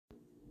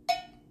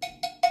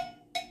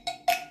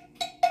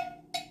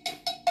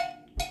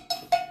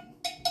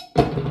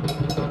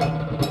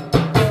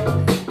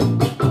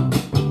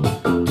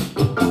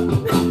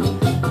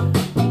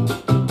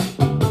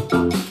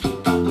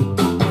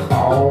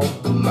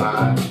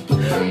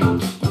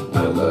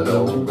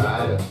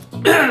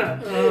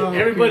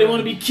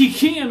be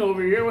kikiing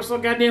over here. What's so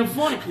goddamn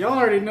funny? Y'all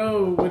already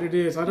know what it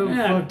is. I don't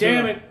fuck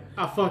damn up. it.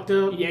 I fucked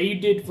up. Yeah, you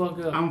did fuck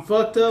up. I'm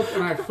fucked up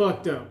and I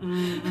fucked up.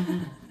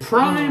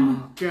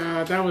 Prime. Oh,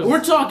 God, that was...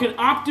 We're talking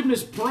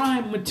Optimus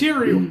Prime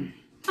material.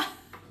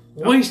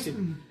 Wasted.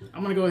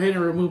 I'm going to go ahead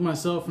and remove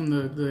myself from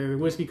the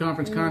whiskey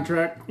conference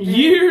contract.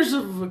 Years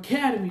of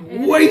academy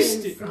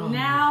wasted.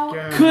 Now.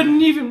 God.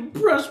 Couldn't even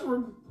press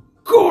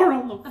record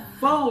on the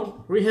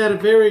phone. We had a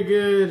very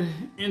good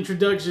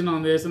introduction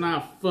on this and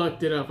I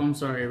fucked it up. I'm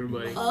sorry,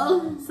 everybody.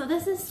 Oh, so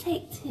this is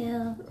take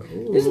 2.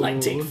 This is like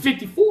take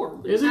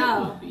 54. Is it?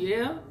 Oh.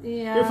 Yeah.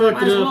 Yeah. We fucked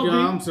Might it as up, well y'all. be.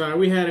 I'm sorry.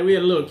 We had a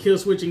little kill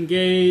switch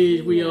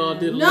engaged. We all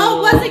did a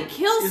No, little... it wasn't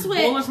kill It's switch.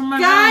 bullet from my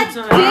God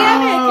Valentine.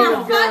 damn it! You're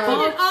Oh, fucking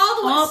God. it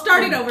all the way.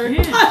 Start it over.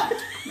 Again.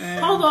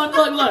 Man. Hold on,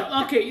 look.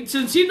 Okay,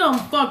 since you done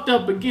fucked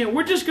up again,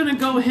 we're just gonna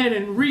go ahead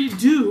and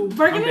redo.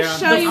 We're gonna down.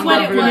 show you I'm what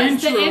down it for the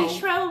was. The intro.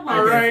 intro was.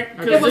 All right,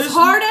 Okay. It was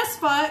hard as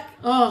fuck.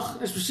 Ugh,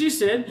 that's what she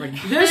said.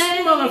 Like- This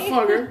Hey.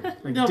 motherfucker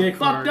Like done dick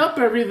fucked hard. up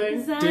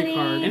everything, Dick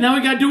hard. and now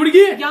we gotta do it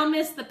again. Y'all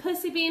missed the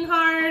pussy being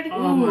hard.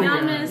 Oh my Y'all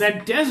God. missed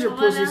That desert what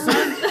pussy, else?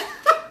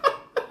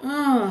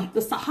 son.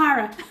 The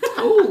Sahara.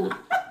 Ooh,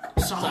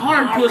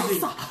 Sahara pussy.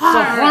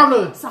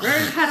 Sahara.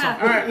 Sahara.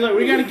 All right, look,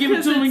 we gotta give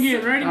it to him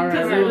again. Ready? All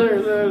right,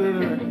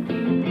 look.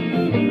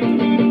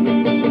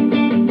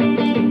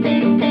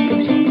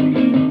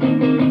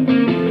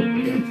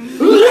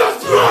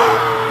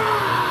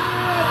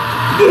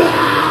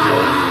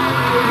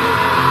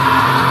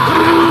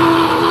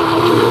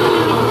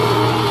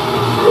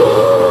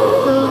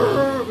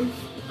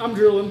 I'm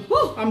drilling.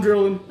 I'm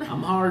drilling.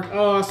 I'm hard.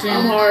 Oh, I see.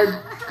 I'm hard.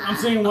 I'm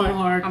seeing white. I'm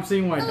hard. I'm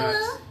seeing white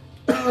dots.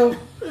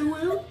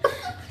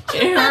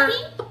 It hurt.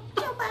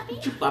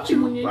 Papi, oh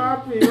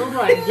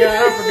my God, I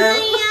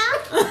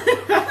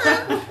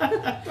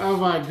forgot. Oh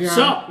my God.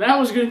 So that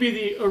was gonna be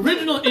the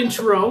original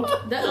intro.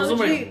 The So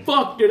somebody OG.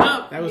 fucked it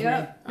up. That was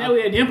Yep. me. Now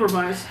we had to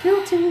improvise.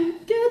 Guilty.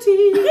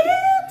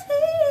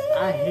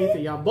 I hate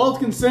that y'all both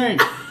can sing.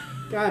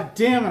 God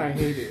damn it, I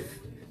hate it.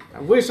 I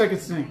wish I could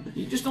sing.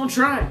 You just don't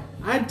try.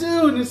 I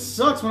do, and it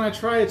sucks when I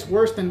try. It's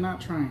worse than not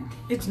trying.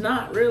 It's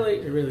not really.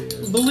 It really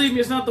is. Believe me,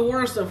 it's not the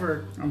worst I've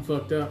heard. I'm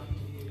fucked up.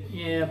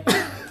 Yeah.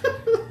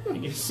 I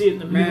can see it in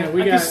the Man, middle.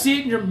 we I got- can see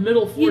it in your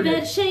middle You forehead.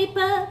 better shape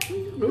up.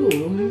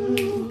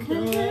 Ooh.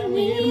 Cause I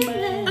need a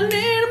man. I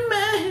need a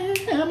man.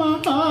 And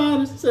my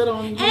heart is set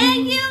on you.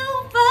 And you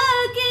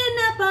fucking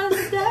up our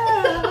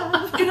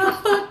stuff. And I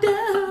fucked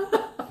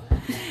up.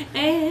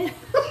 And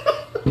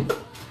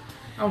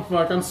I'm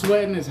fucked. I'm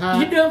sweating. It's hot.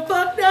 You done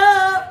fucked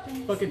up.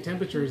 Fucking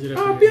temperature is it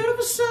Our up here?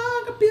 beautiful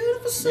song, a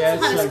beautiful song. Yeah,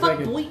 it's hot as like fuck,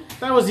 fucking- boy.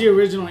 That was the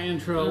original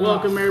intro.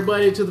 Welcome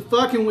everybody to the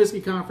fucking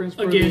whiskey conference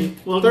for Again.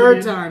 the Welcome third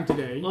again. time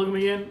today. Welcome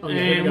again. Oh, yeah,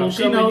 here we And go. we'll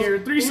She come in knows. here.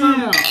 Threesome.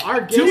 Yeah,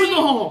 our guest, Two in the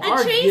hole.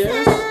 Our threesome.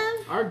 guest,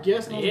 our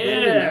guest knows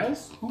better than Yeah.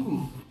 us.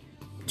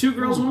 Two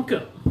girls, one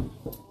cup.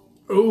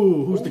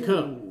 Ooh, who's the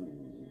cup?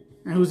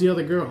 And who's the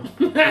other girl?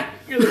 You're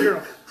the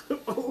girl.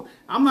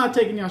 I'm not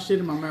taking y'all shit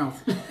in my mouth.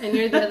 and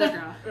you're the other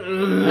girl.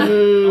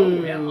 Oh,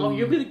 yeah. Oh,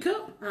 you'll be the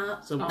cup.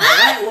 So, All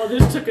right. Well,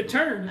 this took a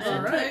turn.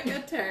 All right. Took a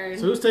turn.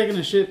 so who's taking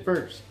the shit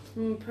first?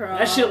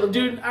 That shit,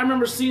 dude, I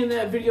remember seeing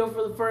that video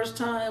for the first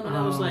time, and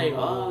I was like,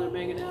 oh, they're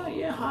making out,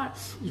 yeah, hot.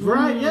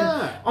 Right,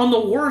 yeah. On the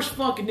worst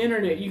fucking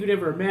internet you could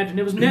ever imagine.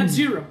 It was net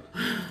zero.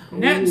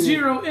 Net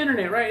zero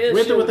internet, right? That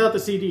With shit or was- without the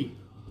CD?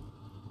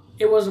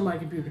 It wasn't my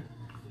computer.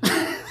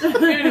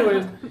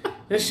 Anyways,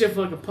 that shit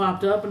fucking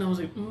popped up, and I was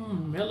like,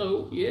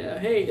 hello, yeah,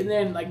 hey. And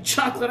then, like,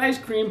 chocolate ice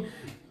cream,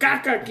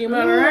 caca came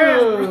out of her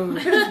ass, bro.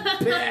 It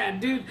was bad,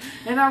 dude.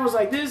 And I was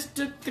like, this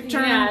took a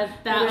turn. Yeah,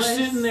 that and they're was-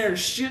 sitting there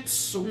shit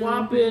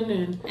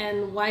swapping,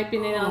 And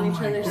wiping it on each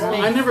other's Oh,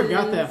 faces. I never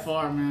got that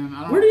far, man.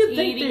 I don't, where do you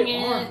think Eating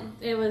they it. are?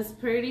 It was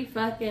pretty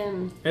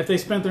fucking. If they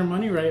spent their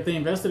money right, if they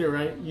invested it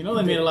right, you know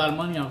they made a lot of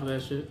money off of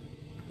that shit.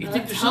 You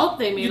think Let's there's hope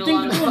they made you a think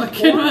lot of they're doing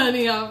fucking porn?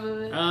 money off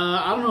of it.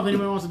 I don't know if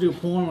anybody wants to do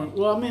porn.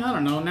 Well, I mean, I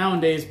don't know.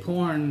 Nowadays,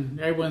 porn,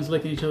 everyone's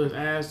licking each other's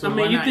ass. So I why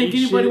mean, you not think eat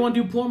anybody shit? want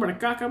to do porn with a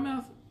caca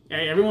mouth?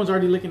 Hey, everyone's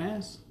already licking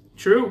ass.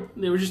 True.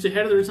 They were just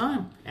ahead of their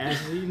time.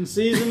 Ass eating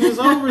season is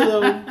over,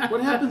 though.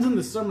 What happens in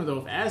the summer, though?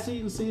 If ass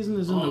eating season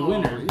is in the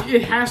winter,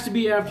 It has to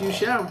be after you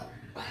shower.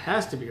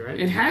 has to be, right?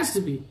 It has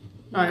to be.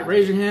 All right,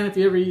 raise your hand if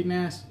you ever eaten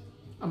ass.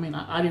 I mean,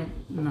 I didn't.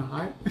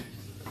 No,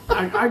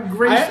 I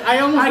grazed. I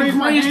almost raised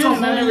my grazed hand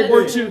and I a never hole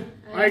or did. two.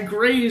 I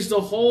grazed a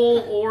hole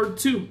or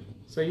two.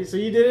 So you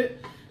did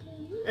it.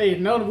 Hey,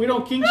 no, we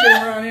don't kink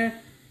shame around here.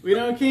 We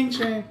don't kink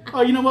shame.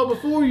 Oh, you know what?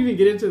 Before we even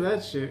get into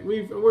that shit,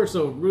 we're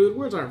so rude.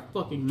 Where's our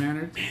fucking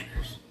manners?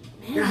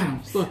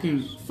 God,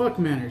 fuck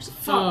manners.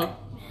 Fuck.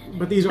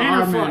 But these are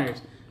Manner our fuck.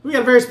 manners. We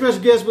got a very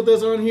special guest with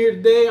us on here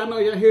today. I know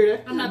y'all hear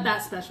that. I'm not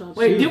that special.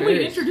 Wait, She's didn't we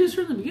very- introduce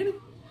her in the beginning?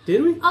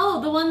 Did we?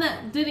 Oh, the one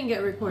that didn't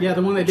get recorded. Yeah,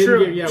 the one that didn't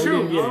True, get. Yeah, true.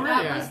 we didn't get. All it.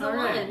 right. That was the All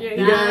right. one. Yeah,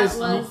 you that guys-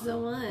 was the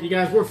one. You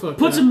guys were fucked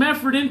Put up. some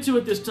effort into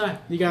it this time.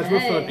 You guys were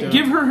Hey. fucked up.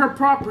 Give her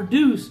proper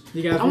dues.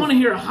 You guys I were- want to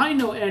hear a high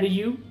note out of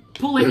you.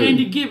 Pull an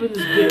Andy Gibbons,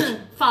 bitch.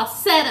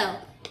 Falsetto.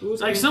 Who's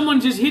Like Andy- someone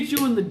just hit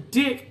you in the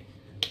dick.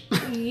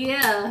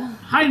 Yeah.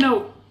 High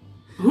note.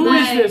 Who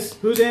is Like- this?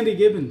 Who's Andy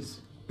Gibbons?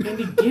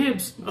 Andy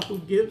Gibbs. Oh,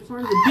 Gibbs.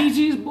 For the Bee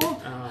Gees, boy.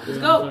 Let's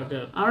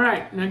go. All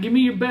right, now give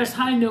me your best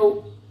high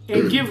note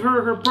and give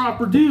her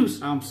proper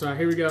dues. I'm sorry.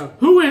 Here we go.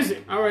 Who is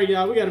it? All right,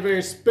 y'all. We got a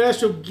very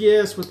special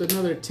guest with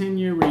another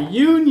 10-year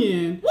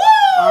reunion. Woo!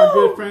 Our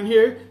good friend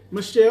here,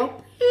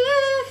 Michelle.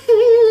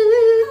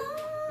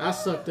 I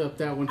sucked up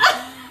that one.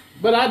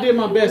 But I did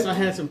my best. I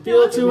had some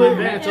feel to it,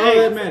 and that's all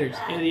that matters.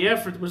 And the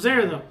effort was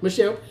there, though.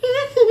 Michelle.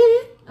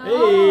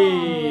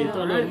 Hey,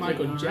 throw a little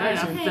Michael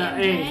Jackson.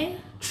 Hey,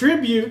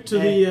 Tribute to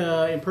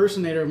the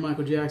impersonator of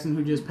Michael Jackson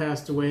who just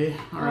passed away.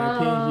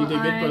 R.I.P. You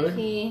did good, brother.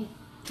 R.I.P.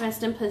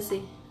 Rest in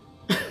pussy.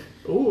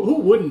 Ooh, who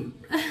wouldn't?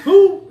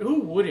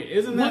 Who wouldn't?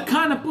 Isn't that what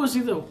kind of pussy,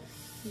 though?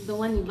 The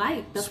one you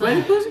like. The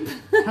Sweaty pussy?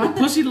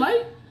 Pussy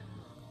light?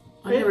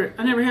 I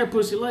never had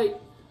pussy light.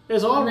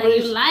 There's all that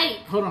race. you like.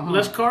 Hold on.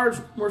 Less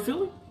carbs, more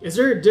filling? Is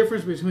there a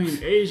difference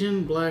between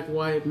Asian, black,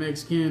 white,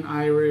 Mexican,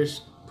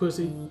 Irish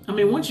pussy? I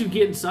mean, once you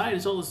get inside,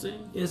 it's all the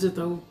same. Is it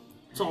though?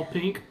 It's all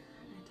pink.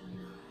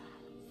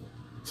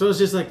 So it's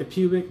just like the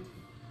pubic?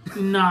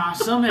 Nah,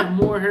 some have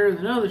more hair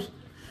than others.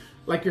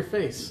 Like your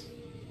face.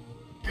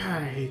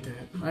 God, I hate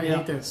that. I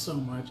hate that so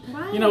much.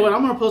 Why? You know what?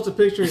 I'm going to post a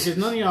picture because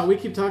none of y'all, we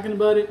keep talking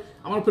about it.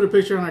 I'm going to put a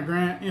picture on our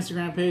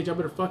Instagram page. Y'all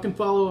better fucking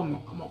follow. I'm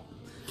going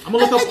to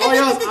look up all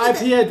y'all's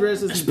IP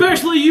addresses.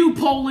 Especially you,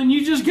 Poland.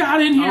 You just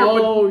got in here.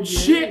 Oh, but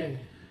shit.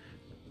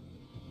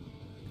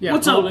 Yeah,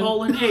 What's up,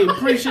 Poland? Hey,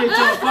 appreciate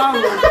y'all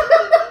following.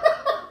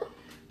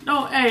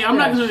 No, hey, I'm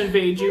not going to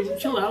invade you.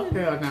 Chill out.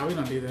 Hell no, we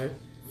don't do that.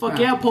 Fuck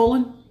yeah,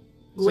 Poland.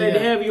 Glad to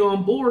have you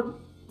on board.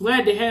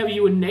 Glad to have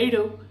you in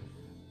NATO.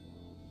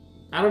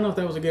 I don't know if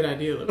that was a good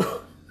idea,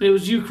 though. It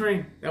was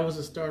Ukraine. That was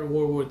the start of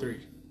World War III.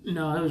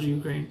 No, that was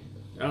Ukraine.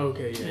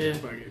 Okay, yeah.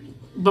 Fuck it.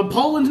 But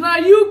Poland's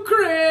not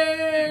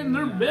Ukraine.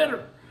 They're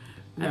better.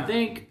 Nah. I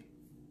think.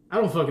 I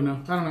don't fucking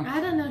know. I don't know.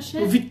 I don't know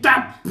shit. We're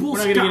not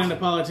gonna get into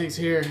politics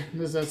here.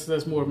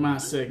 That's more of my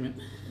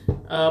segment.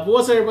 But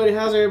what's everybody?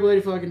 How's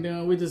everybody fucking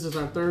doing? This is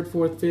our 3rd,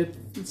 4th, 5th,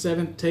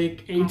 7th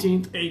take,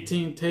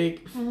 18th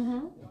take.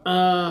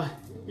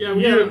 Yeah,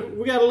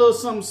 we got a little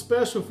something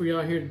special for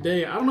y'all here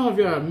today. I don't know if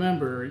y'all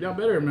remember. Y'all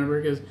better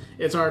remember because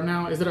it's our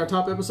now. Is it our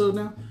top episode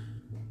now?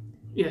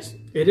 Yes.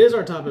 It is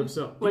our top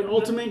episode. The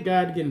ultimate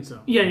guide to getting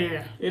some.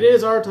 Yeah. It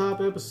is our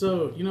top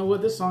episode. You know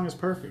what? This song is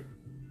perfect.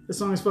 This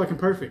song is fucking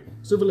perfect.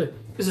 Super lit.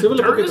 It's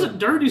a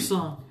dirty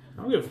song.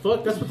 I don't give a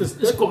fuck. That's what this.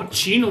 It's called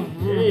Chino.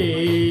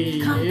 Hey,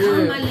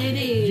 Come, my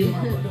lady.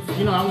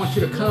 You know I want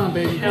you to come,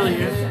 baby. Hell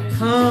yeah.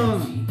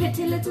 Come.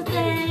 Pretty little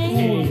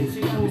thing.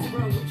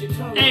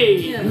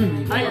 Hey.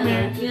 Hype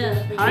man.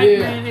 Yeah. Hype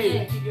man.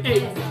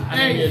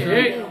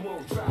 Hey.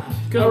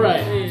 All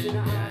right.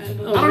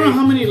 I don't know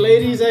how many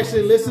ladies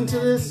actually listen to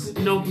this.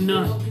 Nope,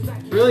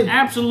 none. Really?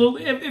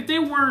 Absolutely. If they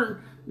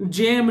weren't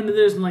jamming to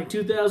this in like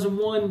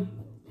 2001,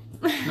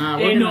 nah,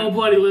 ain't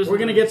nobody listening. We're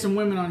gonna get some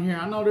women on here.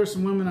 I know there's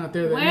some women out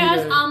there that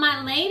Where's all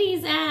my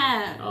ladies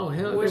at? Oh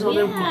hell, where's all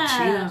them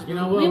cochinas? You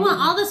know what? We want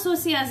all the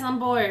sucias on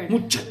board.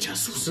 Muchachas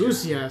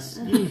sucias.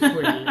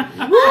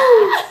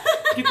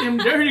 Get them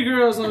dirty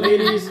girls on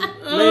ladies.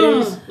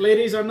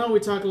 I know we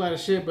talk a lot of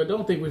shit, but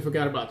don't think we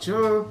forgot about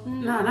y'all.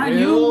 Nah, not hell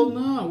you.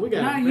 No, we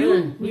got not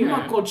you. You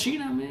my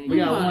cochina, man. We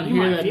got one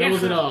here that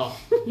knows it all.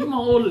 You my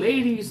old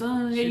lady,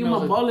 son. Yeah, you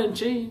my ball and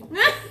chain.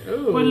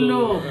 Ooh. Put a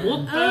little bota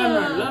on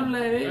her love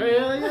life.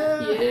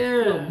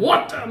 Yeah.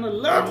 Bota on the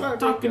love life.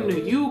 Talking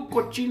to you,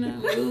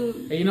 cochina.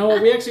 Hey, you know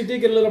what? We actually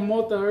did get a little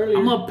mota earlier.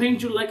 I'm gonna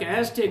paint you like an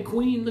Aztec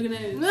queen. Look at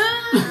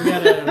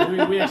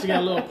that. We actually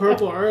got a little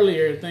purple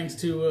earlier thanks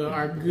to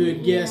our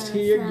good guest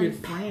here, good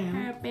friend.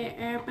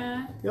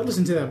 Y'all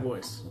listen to that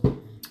voice.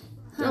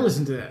 Y'all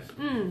listen to that.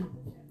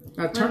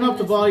 Now turn up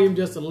the volume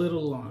just a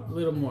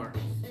little more.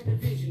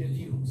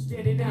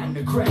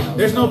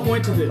 There's no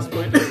point to this,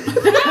 but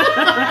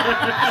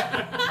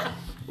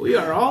we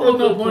are all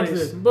over the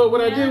place. But what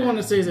I did want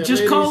to say is that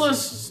just call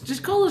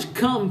us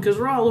cum because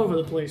we're all over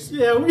the place.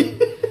 Yeah, we.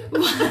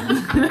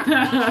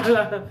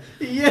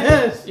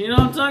 Yes. You know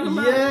what I'm talking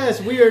about?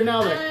 Yes, we are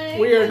now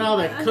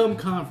the cum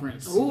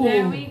conference. Ooh.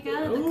 There we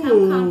go. The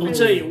cum conference.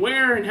 I'll tell you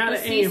where and how to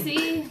aim.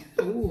 CC.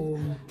 Ooh.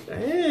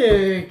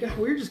 Hey, God,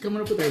 we're just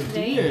coming up with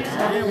ideas.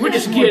 We're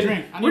just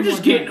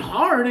getting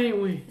hard,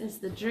 ain't we? It's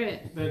the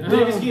drip. The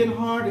dick is getting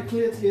hard. The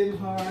clit's getting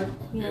hard.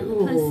 Yeah,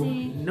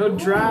 pussy. No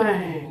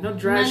dry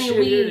Money sugar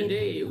weed.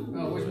 today.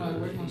 Oh, where's my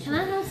Can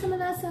I have some of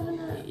that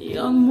 7-Up?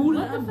 Young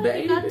moolah, What the fuck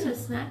baby. you got to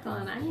snack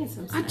on? I need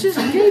some I snack. just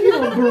gave you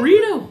a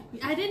burrito.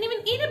 I didn't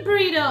even eat a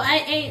burrito.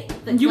 I ate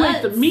the You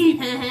ate the meat.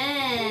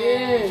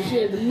 Yeah,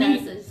 Shit, the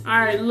meat.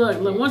 Alright,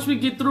 look. Once we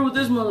get through with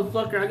this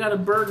motherfucker, I got a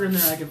burger in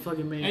there I can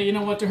fucking make. Hey, you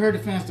know what? To her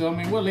defense, though, I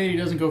mean, what lady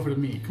doesn't go for the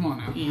meat? Come on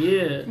now.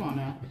 Yeah. Come on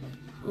now.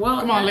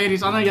 Well, come on,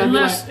 ladies. I know y'all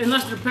unless they're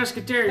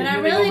pescatarian. But I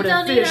really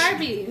don't eat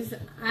Arby's.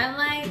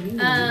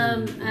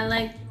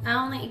 I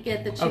only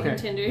get the chicken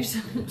tenders.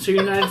 So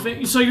you're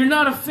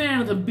not a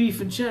fan of the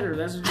beef and cheddar.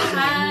 That's what you're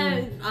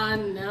saying.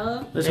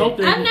 No. Let's hope I've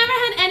never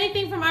had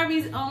anything from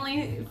Arby's.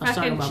 Only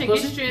fucking chicken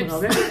pussy? strips.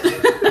 Okay.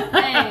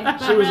 Hey,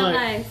 she was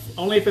like,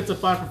 only if it's a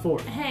 5 for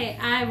 $4. Hey,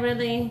 I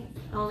really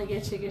I only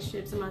get chicken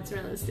strips and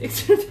mozzarella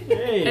sticks.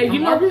 Hey, you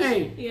from know, Arby's?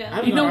 hey, Yeah. I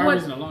haven't you know gone to what?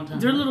 Arby's in a long time.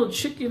 Their little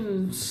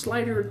chicken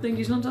slider thingies,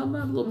 you know what I'm talking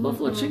about? A little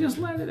buffalo chicken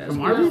slider. That's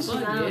From real Arby's?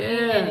 fun. I don't eat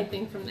Yeah.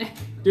 anything from there.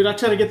 Dude, I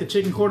tried to get the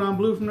chicken cordon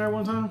bleu from there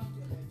one time.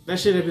 That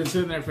shit had been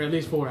sitting there for at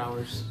least 4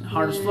 hours.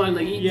 Hard as fuck.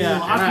 Like eating Yeah, a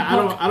and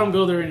hockey puck I don't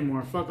go there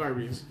anymore. Fuck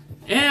Arby's.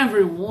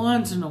 every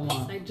once in a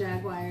while. Like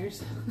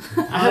Jaguars.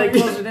 How they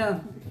close it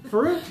down?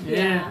 For real?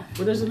 Yeah.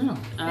 What is it now?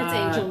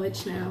 That's Angel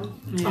Witch now.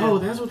 Yeah. Oh,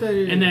 that's what that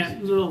is. And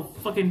that little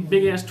fucking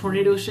big ass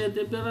tornado shit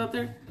they built out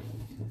there.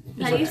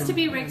 That used to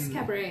be Rick's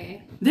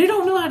Cabaret. They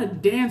don't know how to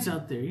dance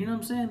out there. You know what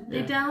I'm saying?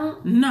 They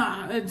don't?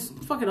 Nah, it's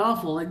fucking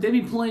awful. Like they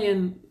be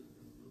playing.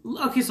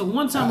 Okay, so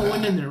one time I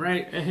went in there,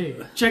 right? Hey.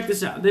 Check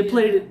this out. They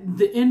played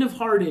The End of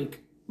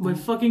Heartache by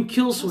fucking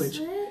Kill Switch.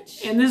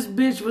 And this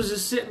bitch was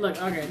just sitting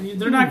like, okay,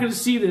 they're not gonna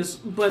see this,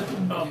 but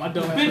Oh, my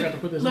dumb ass bitch, forgot to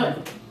put this look,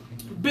 in.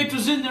 bitch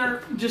was in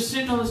there just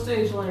sitting on the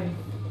stage like,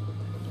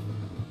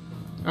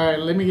 Alright,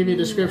 let me give you a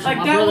description. Like,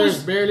 My that brother was-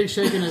 is barely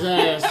shaking his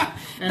ass.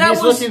 And That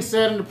he's was- looking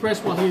sad and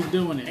depressed while he's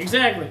doing it.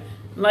 exactly.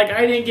 Like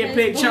I didn't get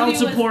paid His child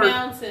booty was support.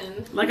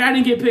 bouncing. Like I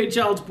didn't get paid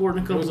child support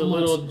in a There was couple a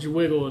of months. little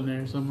wiggle in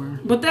there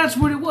somewhere. But that's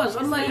what it was.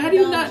 I'm like, how do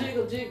you not?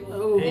 Jiggle, jiggle.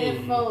 Oh.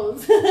 It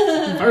folds.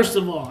 First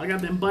of all, I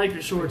got them biker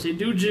shorts. They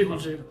do jiggle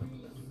jiggle.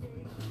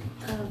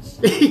 Oh,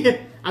 shit.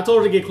 I told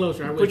her to get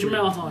closer. I Put whispered.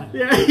 your mouth on it.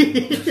 Yeah.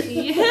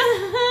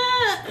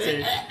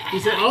 Yeah. He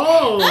said,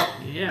 "Oh."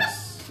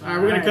 Yes.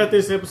 Alright, we're gonna cut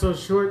this episode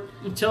short.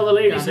 Tell the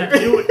ladies how to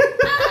do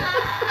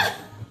it.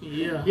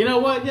 Yeah. You know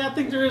what? Yeah, I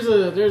think there's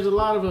a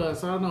lot of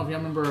us. I don't know if you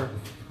remember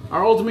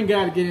our ultimate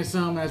guide to getting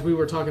some, as we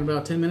were talking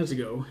about 10 minutes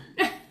ago.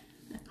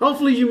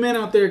 Hopefully, you men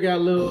out there got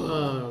a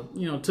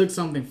little, took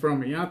something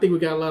from it. You know, I think we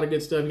got a lot of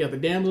good stuff. You got the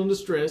damsel in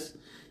distress.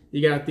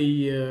 You got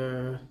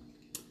the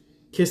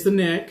kiss the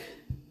neck.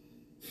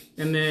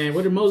 And then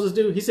what did Moses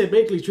do? He said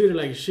basically treat her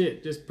like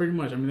shit. Just pretty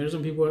much. I mean, there's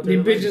some people out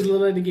there. These bitches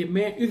like to get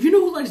man. You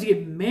know who likes to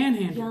get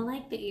manhandled? Y'all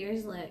like the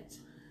ears licked.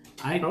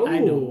 I don't.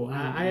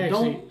 I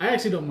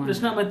actually don't mind.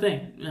 That's not my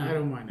thing. No. I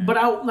don't mind that. But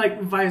I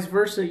like vice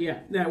versa. Yeah,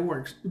 that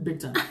works big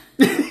time.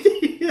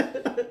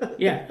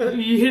 Yeah,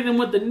 you hit him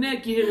with the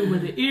neck, you hit him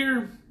with the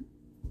ear,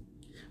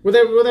 Well,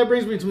 that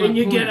brings me to my and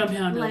you point. get him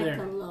down to Like a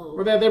there low.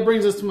 Well, that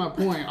brings us to my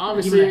point.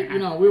 Obviously,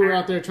 Like- we were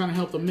out there trying to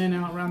help the men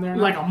out around there.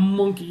 like a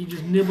monkey. You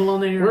just nibble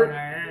on the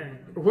ear.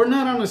 We're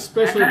not on a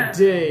special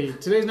day.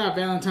 Today's not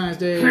Valentine's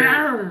Day.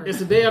 It's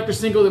the day after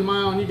Cinco de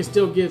Mayo, and you can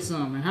still get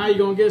some. And how you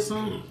gonna get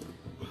some?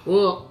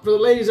 Well, for the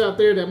ladies out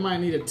there that might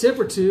need a tip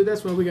or two,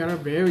 that's why we got our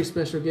very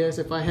special guest.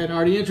 If I hadn't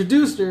already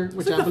introduced her,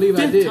 which like I the believe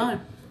I fifth did,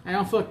 time. and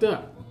I'm fucked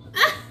up.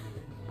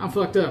 I'm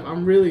fucked up.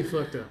 I'm really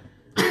fucked up.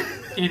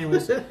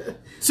 Anyways,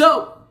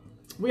 so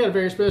We got a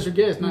very special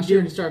guest. Not sure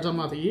if you start talking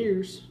about the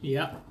ears.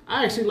 yeah,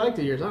 I actually like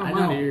the ears. I don't I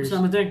mind know. the ears. It's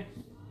not my thing.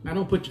 Now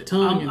don't put your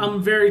tongue in.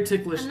 I'm very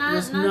ticklish. I'm not,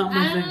 That's not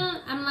my thing.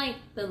 I'm like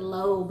the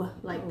lobe.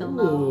 Like the Ooh.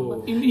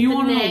 lobe. You The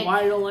want to know neck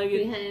why I don't like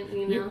it? Behind,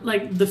 you You- know.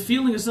 like the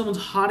feeling of someone's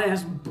hot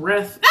ass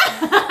breath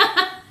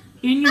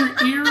in your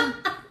ear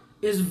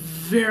is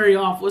very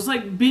awful. It's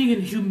like being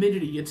in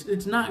humidity.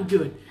 It's not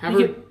good. have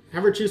you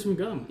her chew some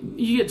gum.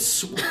 you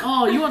get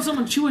oh, you want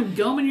someone chewing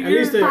gum in your At ear?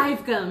 least they-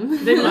 Five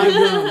gum. They like 5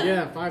 gum.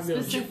 Yeah, 5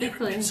 gum.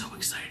 Specifically. so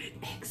excited.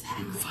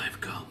 Exactly.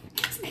 5 gum.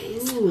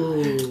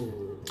 Ooh.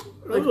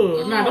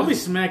 Ooh. Nah, don't be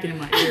smacking in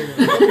my ear.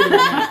 Though. Don't be doing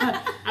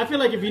that. I feel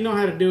like if you know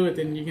how to do it,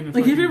 then you can.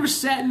 Like, have you ever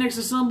sat next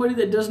to somebody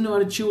that doesn't know how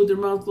to chew with their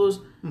mouth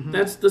closed? Mm-hmm.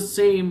 That's the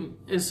same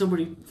as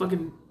somebody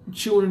fucking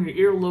chewing in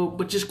your earlobe,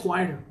 but just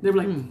quieter. They're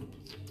like,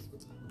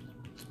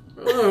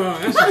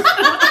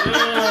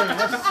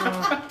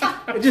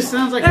 It just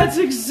sounds like that's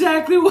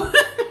exactly what.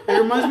 it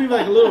reminds me of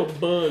like a little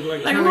bug,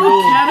 Like a trying to little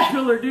go-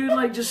 caterpillar, dude,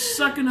 like just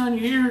sucking on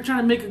your ear, trying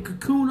to make a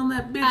cocoon on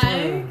that bitch.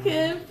 I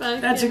can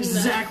fucking. That's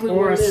exactly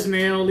or what a it is.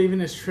 snail leaving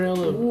his trail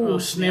of Ooh,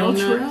 snail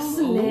snail nuts. trail?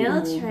 Snail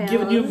Ooh, trails.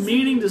 Giving you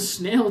meaning to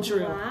snail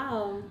trail.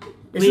 Wow.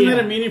 Isn't that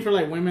Yeah. a meaning for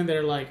like women that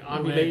are like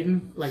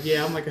ovulating? Like,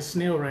 yeah, I'm like a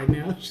snail right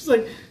now. She's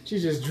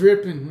just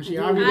dripping when she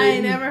ovulating. I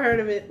ain't never heard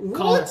of it.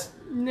 Call her,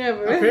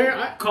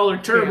 Never. call her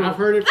Turbo. I've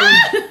heard it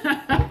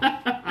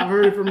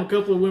from a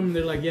couple of women.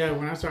 They're like, yeah,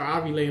 when I start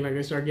ovulating, like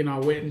they start getting all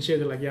wet and shit.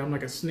 They're like, yeah, I'm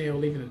like a snail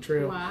leaving a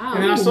trail. Wow.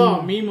 And then I saw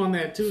a meme on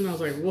that too, and I was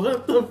like,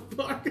 what the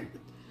fuck?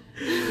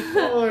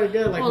 Oh my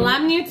god! Like, Well,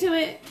 I'm new to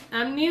it.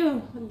 I'm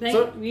new. You that's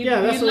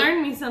what-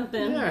 learned me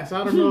something. yeah,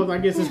 so I don't know. I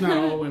guess it's not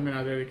all women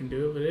out there that can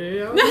do it, but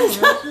yeah, I don't know,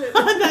 that shit.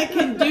 that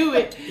can do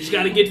it. You just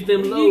gotta get to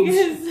them lobes.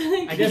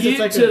 I guess Get it's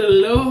like to the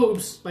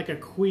lobes. like a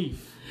queef.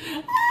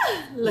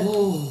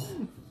 Oh,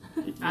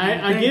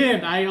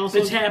 I also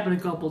it's happened a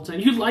couple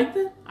times. You like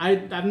that?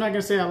 I'm not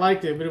gonna say I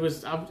liked it, but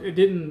it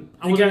didn't.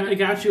 It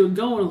got you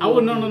going a little I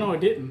would bit. no, it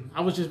didn't.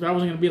 I wasn't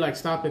gonna be like,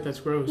 stop it, that's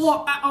gross.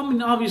 Well, I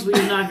mean, obviously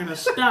you're not gonna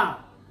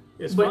stop.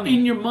 It's But funny.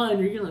 in your mind,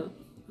 you're gonna,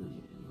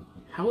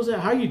 How is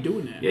that? How are you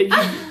doing that?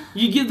 yeah,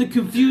 you give the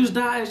confused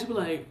eyes. You be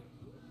like,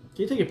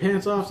 Can you take your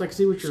pants off so I can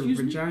see what your Excuse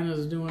me? vagina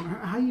is doing?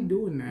 How you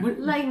doing that? what?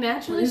 Like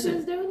naturally, What is she it?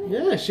 was doing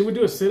it. Yeah, she would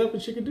do a sit up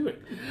and she could do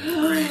it.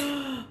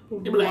 You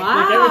be like,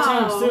 Like every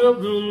time, sit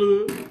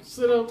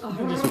up,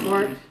 and just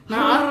fart.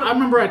 Now I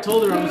remember I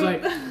told her I was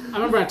like, I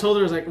remember I told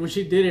her, I was like, when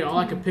she did it, all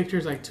I could picture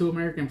is like 2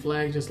 American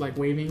flags just like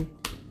waving.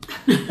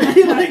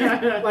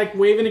 like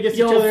waving against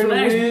each other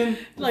flags, in the wind.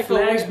 Like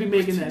flags be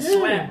making that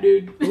slap,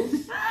 dude.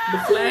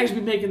 The flags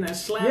be making that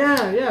slap.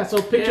 Yeah.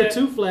 So picture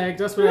 2 flags.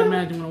 That's what I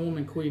imagine when a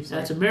woman queefs.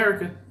 That's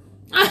America.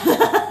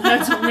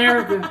 That's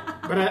America.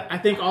 But I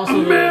think also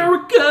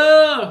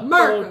America.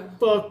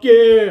 Fuck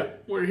yeah.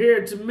 We're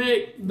here to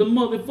make the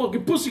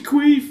motherfucking pussy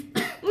queef.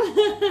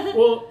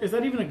 Well, is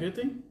that even a good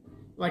thing?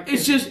 Like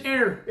it's just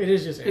air. It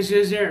is just air. It's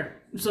just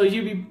air. So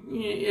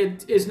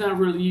it's not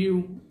really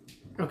you.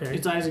 Okay.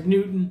 It's Isaac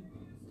Newton.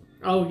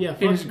 Oh yeah.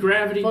 And his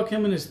gravity. Fuck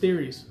him and his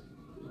theories.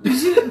 Did you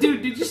see that,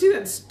 dude? Did you see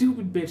that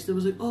stupid bitch that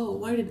was like, "Oh,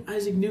 why did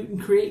Isaac Newton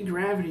create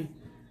gravity?"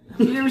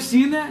 Have you ever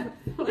seen that?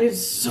 It's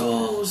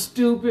so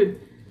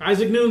stupid.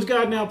 Isaac Newton's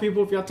God now,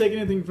 people. If y'all take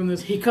anything from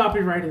this, He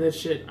copyrighted that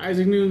shit.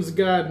 Isaac Newton's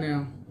God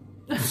now.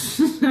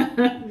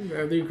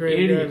 They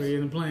created gravity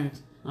in the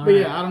planets. All but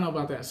right. yeah, I don't know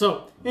about that.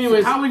 So,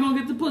 anyways, how are we gonna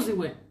get the pussy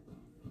wet?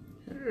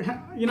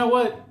 You know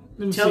what?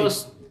 Let me Tell see.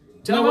 us. You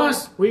know Tell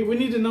us. what? We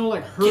need to know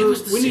like her. Give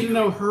us the We need to secret.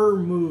 know her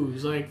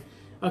moves. Like,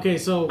 okay,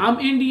 so I'm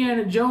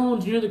Indiana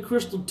Jones. You're the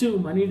Crystal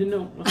Tomb. I need to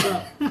know what's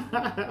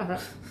up.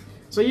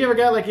 so you ever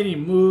got like any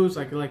moves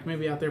like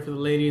maybe out there for the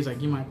ladies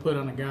like you might put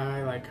on a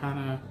guy like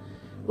kind of.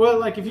 Well,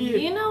 like if you.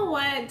 You know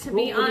what? To be What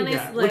do you honest,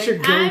 got? look, What's your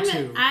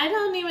go-to? I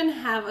don't even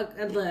have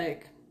a look.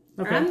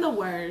 Okay. I'm the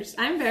worst.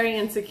 I'm very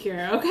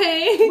insecure.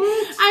 Okay,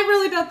 I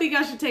really don't think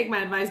I should take my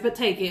advice, but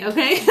take it.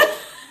 Okay.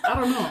 I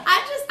don't know.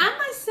 I'm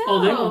myself.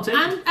 Oh, they won't take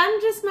it.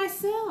 I'm just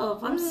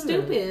myself. I'm Yeah.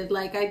 stupid.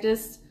 Like I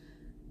just.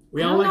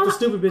 We I all don't like know- the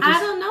stupid bitches. I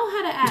don't know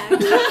how to act.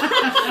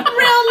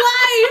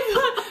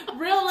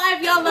 Real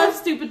life, y'all love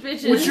stupid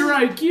bitches. What's your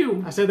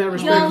IQ? I said that Y'all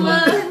respectfully.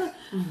 love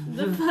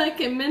the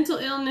fucking mental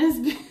illness.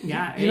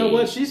 Yeah. You know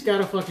what? She's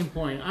got a fucking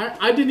point.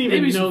 I didn't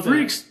even Maybe know some that.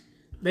 freaks.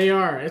 They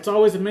are. It's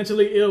always the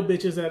mentally ill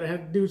bitches that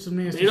have do some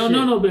nasty They don't shit.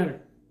 know no better.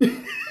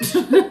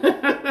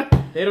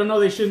 They don't know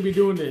they shouldn't be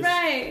doing this.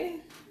 Right.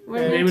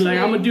 They be like,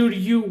 I'm gonna do to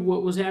you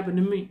what was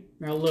happening to me.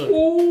 Now look,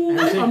 Ooh,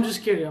 I haven't I'm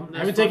just kidding. I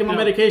haven't taken my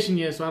medication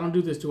yet, so I don't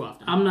do this too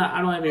often.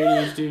 I don't have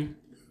ADHD.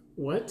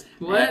 What?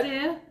 What?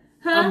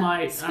 Huh? I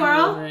might.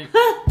 Squirrel? I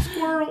might.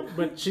 Squirrel.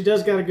 But she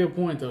does got a good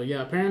point though.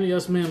 Yeah, apparently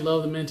us men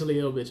love the mentally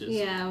ill bitches.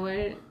 Yeah,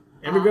 we're...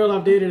 Every girl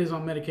I've dated is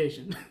on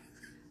medication.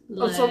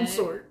 Look, some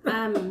sort.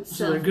 I'm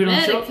So they're good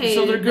at self-medicated.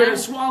 so they're good at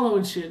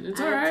swallowing shit. It's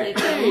I alright.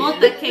 take a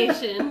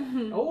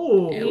multiplication.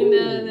 Oh. You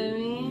know what I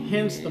mean?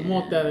 Hence the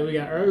malt that we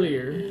got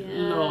earlier.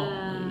 Yeah.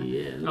 No.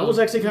 Yeah. I was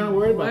actually kind of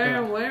worried about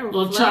We're little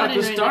floating chocolate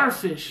right now.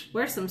 starfish.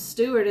 We're some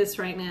stewardess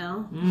right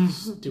now. that.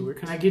 Stewart.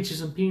 Can I get you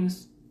some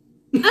penis?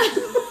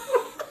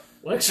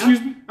 What? Excuse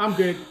me? I'm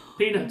good.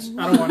 Peanuts.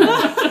 I don't want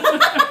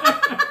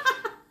that.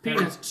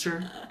 Peanuts,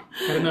 sir.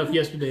 Had enough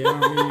yesterday. I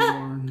don't need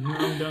anymore.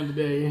 I'm done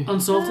today.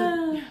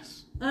 Unsalted?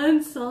 Yes.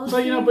 Unsalted.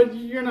 So but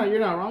you're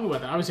not wrong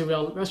about that. Obviously,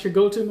 that's your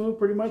go-to move,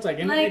 pretty much. Like,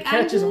 and Like, it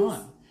catches I'm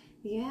just- on.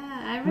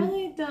 Yeah, I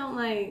really don't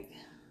like...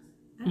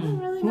 I don't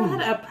really know how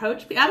to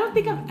approach people. I don't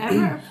think I've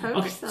ever approached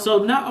Okay, someone.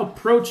 so not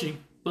approaching,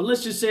 but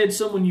let's just say it's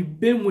someone you've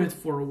been with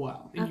for a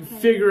while, and you Okay.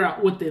 figure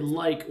out what they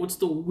like. What's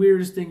the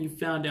weirdest thing you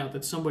found out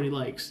that somebody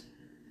likes?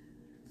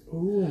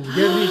 Ooh,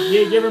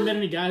 you ever met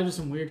any guys with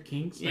some weird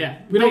kinks? Like,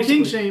 Yeah, we don't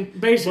kink basically. shame,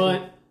 Basically.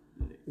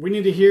 but we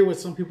need to hear what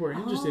some people are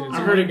interested in. I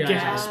Some heard a weird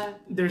gasp. God.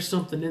 There's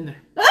something in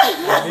there.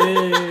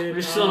 There's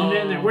There's something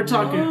in there. We're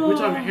talking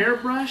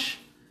hairbrush,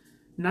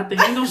 not the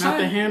handle Not side.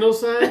 the handle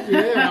side.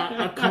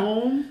 Yeah, a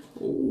comb.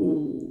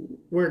 Ooh.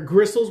 Where it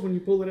gristles when you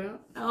pull it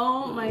out.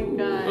 Oh my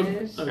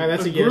gosh.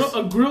 That's a grill, yes.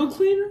 a grill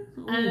cleaner.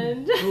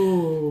 And...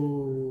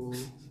 Ooh.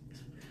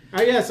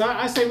 Yes,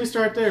 I say we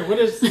start there. What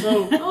is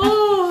so?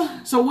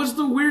 Oh, So what's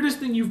the weirdest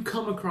thing you've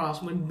come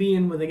across when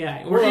being with a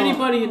guy or We're all-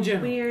 anybody in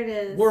general?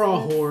 weirdest. We're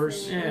all Let's whores.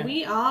 see. Yeah.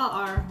 We all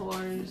are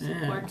whores.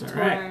 Yeah, Pork it's to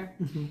all right.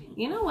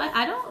 You know what?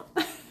 I don't...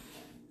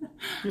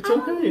 It's I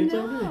okay. don't It's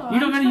know. okay. You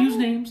don't I'm gotta use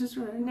trying- names. That's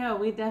right. No,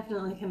 we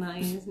definitely cannot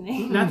use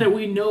names. Not that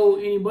we know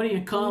anybody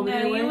in common. No,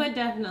 anyway. you would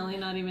definitely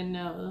not even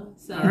know.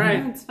 So All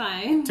right. it's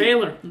fine.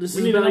 Taylor, this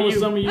We is need to know about what you.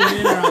 some of you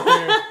men are out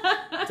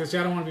there. Since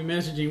y'all don't want to be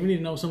messaging, we need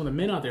to know what some of the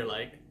men out there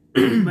like.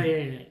 But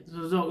yeah.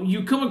 So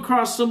you come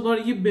across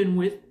somebody you've been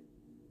with,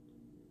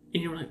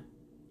 and you're like,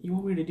 "You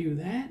want me to do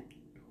that?"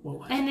 What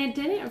was it? And it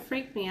didn't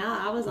freak me out.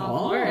 I was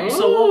all for it.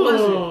 So what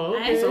was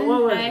it? Okay. So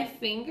what was I it?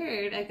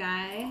 fingered a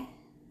guy.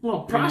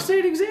 Well,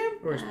 prostate exam?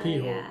 Or his pee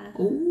hole. Yeah.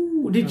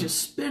 Ooh, did you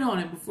spit on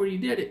it before you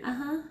did it?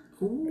 Uh-huh.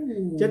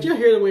 Ooh. Did y'all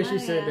hear the way she Oh,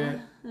 said yeah.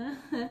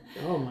 that?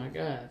 Oh my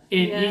god.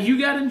 And Yeah. you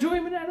got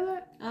enjoyment out of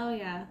that? Oh,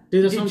 yeah.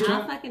 Did Did some you-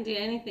 I'll fucking do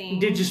anything.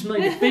 Did you smell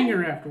your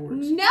finger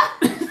afterwards? No!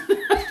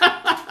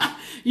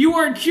 You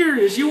weren't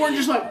curious. You weren't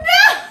just like,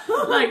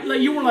 like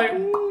you were like,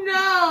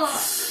 No!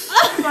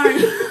 like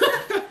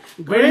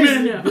wait a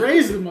minute now.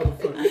 Graze the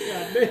motherfucker.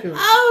 God damn.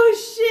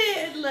 Oh,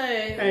 shit! Look.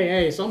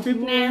 Hey, some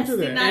people are into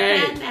Nasty, that. not Hey.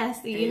 that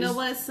nasty. You know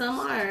what? Some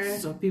are.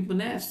 Some people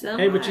nasty. Some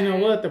Hey, but you know are.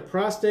 what? The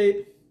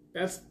prostate,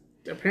 that's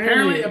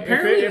Apparently, if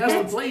that's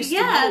it- the place.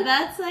 Yeah, to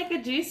that's like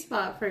a G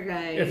spot for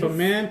guys. If a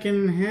man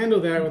can handle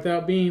that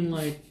without being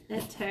like,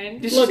 It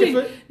turned. Did Look, you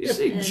if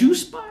say, it- you say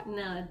juice spot?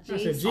 No, a I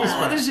G said G spot.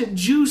 spot. Oh, they said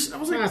juice. I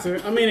was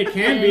like, I mean, it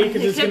can be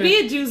because It it's could gonna,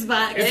 be a juice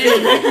box. it's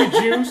gonna make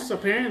you juice.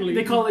 Apparently,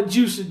 they call it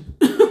juicing.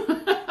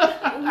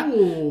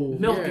 Ooh,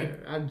 milking.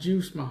 Yeah, I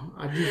juiced my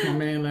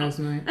man last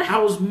night. I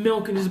was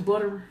milking his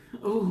butter.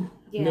 Ooh,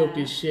 Yeah. Milk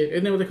his shit.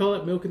 Isn't that what they call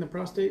it? Milking the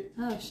prostate.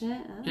 Oh shit.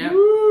 Oh. yeah.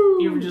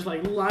 Woo. You ever just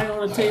like lie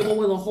on a table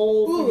with a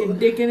whole fucking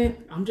dick in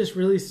it? I'm just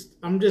really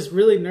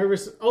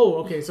nervous. Oh,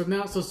 okay. So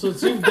now, so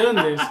since you've done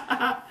this,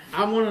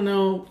 I want to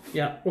know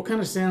Yeah. what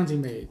kind of sounds he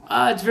made.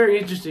 It's very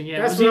interesting.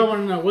 Yeah. That's what I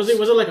want to know. Was it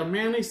like a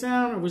manly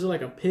sound or was it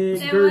like a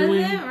pig It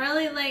gurgling? wasn't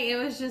really like. It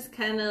was just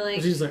kind of like.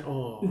 Was he just like,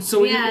 oh,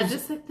 So yeah, he was,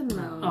 just like the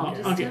moan. oh,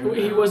 just okay. the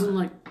He moan. wasn't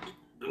like.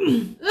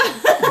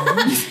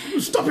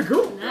 stop it,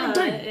 girl. No, God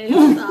dang. it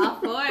was all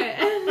for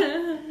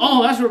it.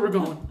 Oh, that's where we're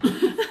going.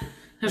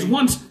 That's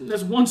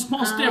one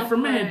small step for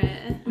man.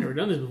 it. Never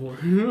done this before.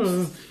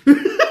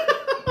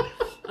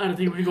 I don't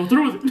think we can go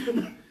through with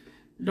it.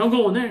 Don't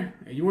go in there.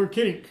 Hey, you weren't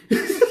kidding.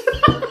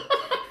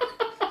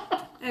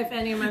 If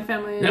any of my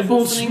family That is bone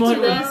listening to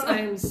smut- this,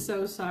 I'm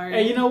so sorry.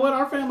 Hey, you know what?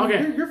 Our family,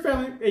 Okay. your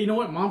family. Hey, you know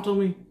what? Mom told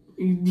me.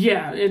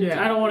 Yeah,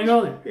 Yeah. I don't want to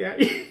go there.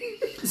 Yeah.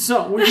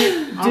 So, were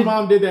you, Our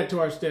mom did that to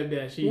our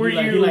stepdad. He Were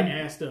you- like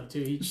ass stuff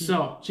too.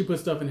 So- she put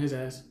stuff in his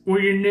ass. were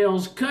your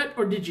nails cut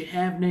or did you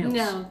have nails?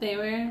 No, they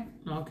were.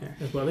 Okay.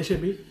 As well, they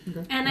should be.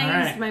 Okay. And I All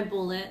right. used my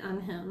bullet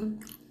on him.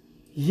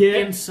 Yeah.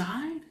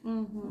 Inside?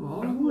 Mm-hmm.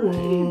 All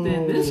right,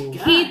 then this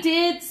guy. He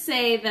did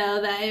say though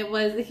that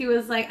he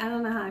was like, I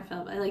don't know how I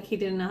felt, but like he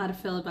didn't know how to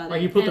feel about it.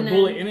 Like you put And the then-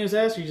 bullet in his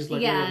ass, or you just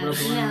like Yeah, let it rub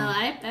no, around?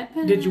 I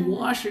put. Did it you in-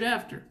 wash it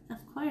after? Of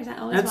course, I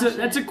always wash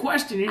That's a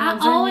question. You know I what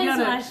I'm saying? always You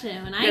gotta, wash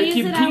it. When I gotta use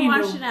keep it, clean, I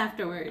wash though. it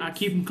afterwards. I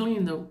keep them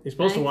clean though. You're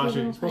supposed to I wash keep it.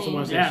 them You're supposed to clean.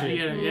 wash Yeah, that shit.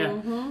 yeah.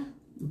 Mm-hmm.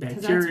 Because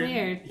that's Bacteria.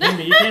 weird.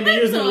 You can't be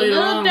using So it a later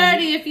little on.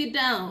 dirty if you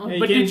don't. Hey,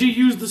 But can't- did you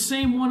use the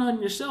same one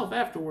on yourself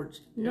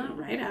afterwards? Not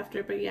right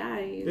after, but yeah,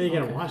 I used Yeah, you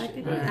gotta Okay. wash I, it.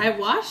 could- Alright. I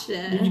washed You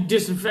it.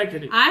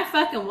 disinfected it. I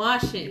fucking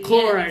wash it.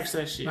 Clorox yes.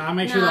 that shit. Nah, I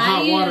make No, sure the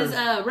hot I water. use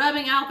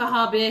rubbing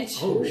alcohol, bitch.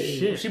 Oh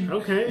shit.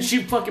 Okay.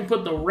 She fucking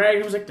put the rag.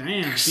 It was like,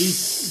 Damn. She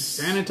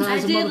sanitized I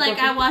the did like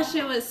I motherfucker? wash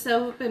it with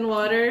soap and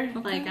water.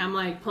 Like I'm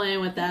like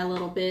playing with that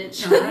little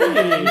bitch. Hey,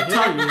 hell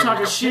yeah.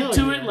 talking shit Hell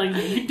to yeah. it. Like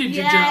you did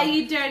your Yeah, job.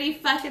 you dirty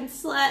fucking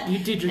slut. You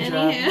did your And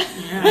job. yeah.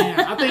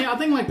 Yeah. I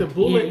think like the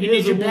bullet You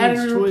is need your the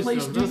battery woman's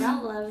choice. replaced, Though. dude. I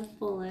love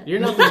bullet. You're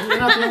not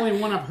the only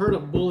one I've heard a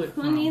bullet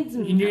Who from. needs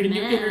You need a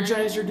new man?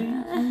 Energizer, do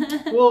you?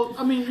 Well,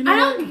 I mean, you know I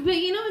what? don't. But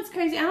you know what's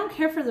crazy? I don't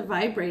care for the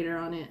vibrator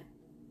on it.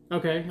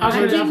 Okay, I I've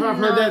heard, did I've heard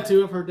not- that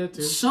too. I've heard that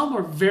too. Some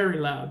are very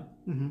loud.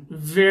 Mm-hmm.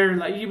 Very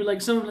loud. You'd be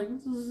like, some are like,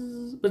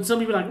 zzz, but some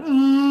people are like,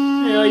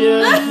 Hell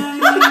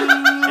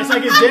yeah! It's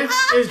like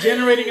it's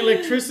generating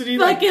electricity.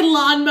 Like, Fucking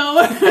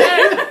lawnmower.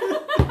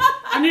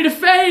 I need a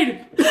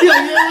fade.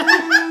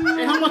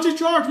 hey, how much you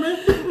charge, man?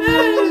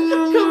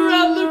 Come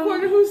around the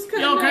corner. Who's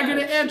coming? Yo, can I get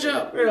an edge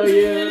up? Hell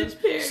yeah!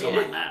 Some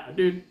are loud,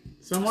 dude.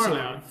 Some are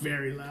loud.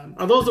 Very loud.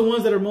 Are those the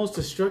ones that are most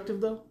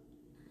destructive though?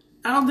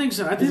 I don't think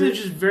so. I think Is they're it-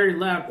 just very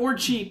loud or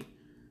cheap.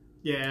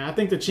 Yeah, I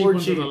think the cheap Or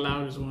ones cheap. are the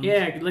loudest ones.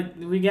 Yeah, like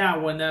we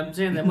got one. I'm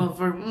saying that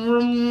motherfucker.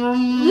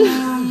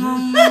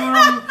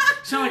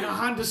 Sound like a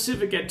Honda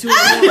Civic at 2 in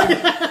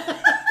the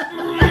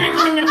morning.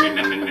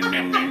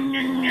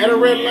 At a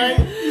red light.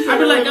 I'd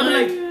be like,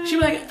 she'd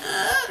be like,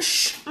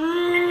 shh.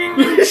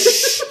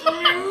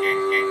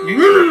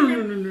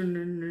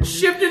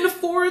 Shift into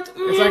fourth.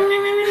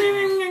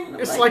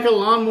 It's like a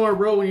lawnmower,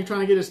 bro. When you're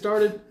trying to get it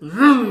started.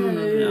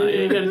 No,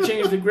 you gotta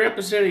change the grip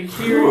instead of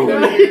here.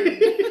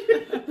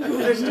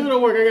 It still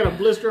don't work. I got a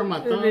blister on my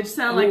thumb. Bitch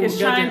sound like it's Ooh,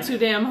 trying goddamn. too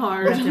damn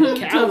hard Goddamn to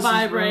calluses,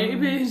 vibrate,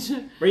 bro.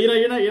 bitch. But you know,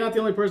 you're not the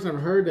only person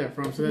I've heard that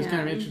from, so that's Yeah.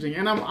 kind of interesting.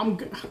 And I'm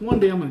one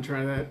day I'm gonna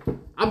try that.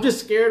 I'm just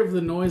scared of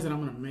the noise that I'm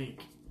gonna make.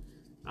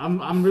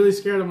 I'm really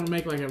scared I'm gonna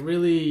make like a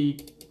really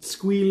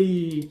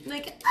squealy.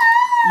 Like,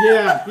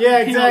 Yeah,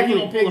 exactly, you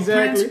gonna pull a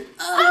exactly. Prince?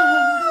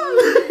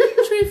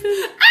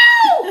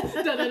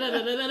 And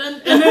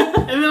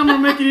then I'm gonna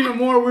make it even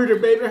more weirder.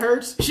 Baby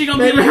hurts. She gonna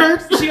Baby be like,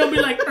 hurts. she gonna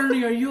be like,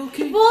 Ernie, are you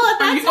okay? well, Are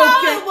that's you how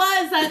okay? it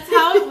was. That's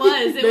how it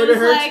was. It Baby was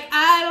hurts. like,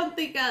 I don't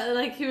think,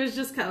 like, he was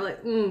just kind of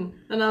like,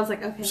 And I was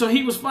like, okay. So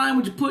he was fine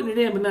with you putting it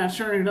in, but not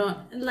turning it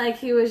on. like,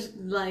 he was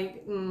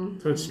like,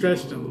 So it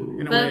stretched him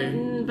in a But,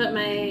 way. but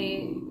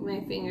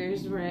my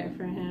fingers were it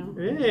for him.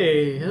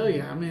 Hey, hell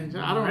yeah! I mean,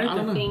 I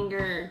don't know.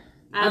 Finger.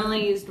 I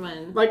only used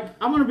one. Like,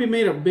 I'm gonna be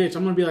made a bitch.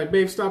 I'm gonna be like,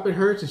 babe, stop, it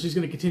hurts, and she's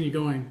gonna continue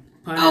going.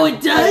 Oh,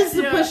 it does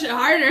to Yeah. push it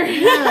harder.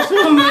 Yeah,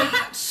 so I'm like,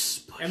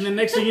 and then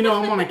next thing you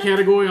know, I'm on a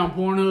category on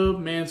Pornhub,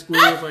 man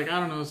squeals, like, I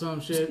don't know,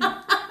 some shit.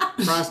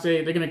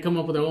 Prostate, they're gonna come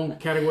up with their own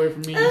category for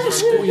me. And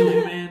start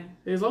Squealing, man.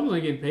 as long as I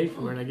get paid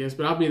for it, I guess.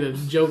 But I'll be the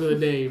joke of the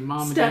day.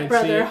 Mom and dad see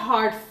Stepbrother it.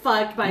 hard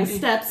fucked by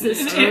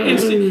stepsister.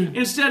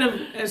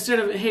 Instead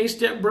of hey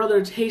step brother,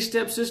 it's hey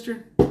step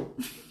sister.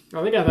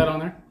 Oh, they got that on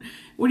there.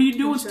 What are you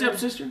doing, step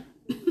sister?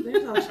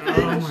 There's all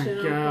Oh my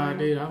god,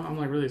 dude, I'm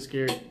like really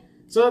scared.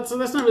 So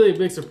that's not really a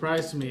big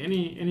surprise to me.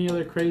 Any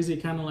other crazy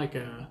kind of like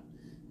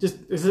just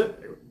is it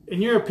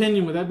in your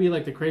opinion would that be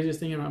like the craziest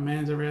thing about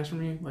man's ever asked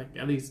from you, like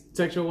at least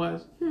sexual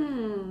wise?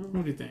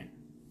 What do you think?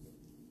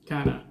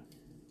 Kind of.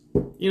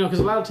 Because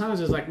a lot of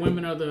times it's like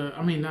men are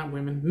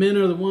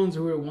the ones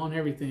who want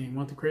everything,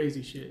 want the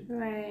crazy shit.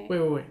 Right.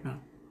 Wait, no.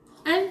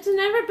 It's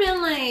never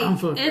been like,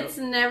 it's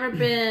never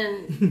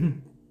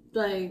been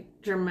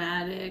like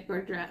dramatic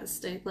or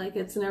drastic. Like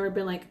it's never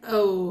been like,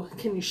 oh,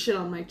 can you shit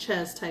on my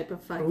chest type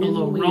of fucking a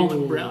little weird.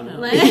 Rolling Brown out.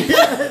 Like,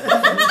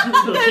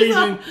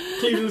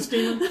 Cleveland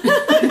steaming.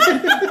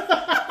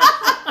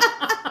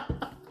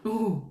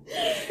 Ooh.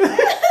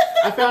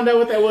 I found out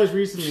what that was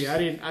recently. I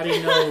didn't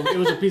know it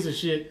was a piece of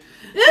shit.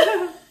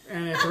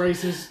 And it's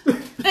racist.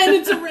 And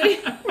it's a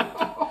race.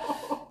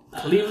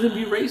 Cleveland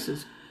be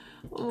racist.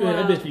 Wow. Yeah,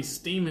 that bitch be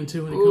steaming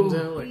too when it comes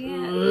out. Like,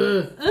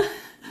 ugh.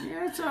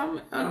 Yeah, it's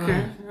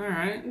okay. All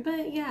right.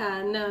 But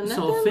yeah, no, nothing.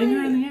 So a finger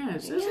like, in the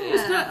ass.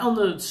 It's not on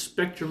the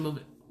spectrum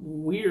of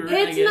weird.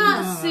 It's I guess.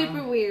 not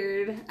super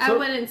weird. I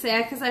wouldn't say,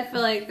 because I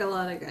feel like a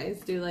lot of guys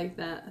do like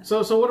that.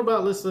 So what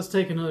about let's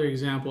take another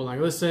example.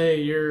 Like let's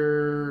say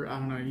you're I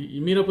don't know,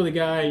 you meet up with a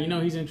guy,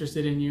 he's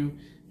interested in you.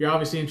 You're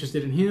obviously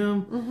interested in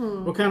him.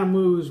 Mm-hmm. What kind of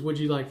moves would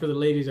you like for the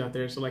ladies out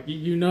there? So like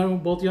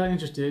both of y'all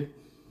interested.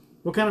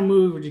 What kind of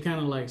move would you kind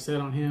of like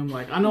set on him?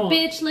 Like I know,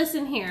 bitch,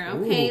 listen here,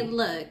 okay? Ooh.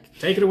 Look,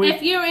 take it away.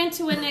 If you're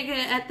into a nigga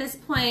at this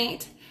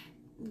point,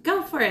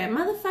 go for it,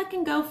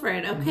 motherfucking go for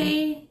it,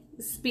 okay?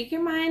 Mm-hmm. Speak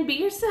your mind, be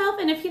yourself,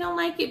 and if you don't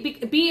like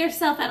it, be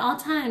yourself at all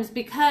times,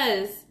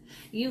 because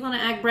you're gonna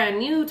act brand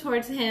new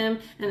towards him,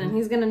 and then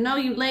he's gonna know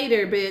you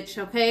later, bitch,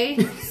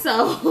 okay?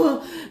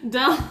 So,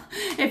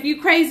 if you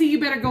crazy, you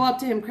better go up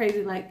to him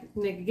crazy, like,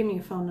 nigga, give me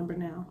your phone number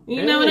now.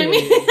 You know what I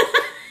mean?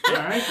 All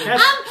right.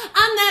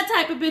 I'm that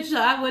type of bitch, so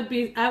I would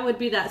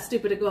be that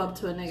stupid to go up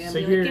to a nigga and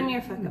be like, give me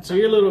your fucking phone. So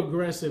you're a little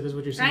aggressive is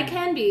what you're saying. I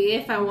can be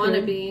if I want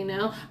to be,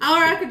 Or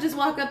I could just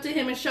walk up to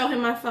him and show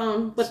him my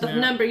phone with the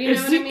number, you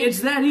know what I mean?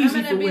 It's that easy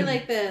I'm gonna be women.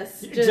 like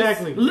this.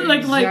 Exactly.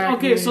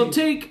 Okay,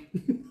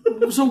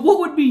 so what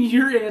would be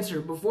your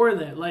answer before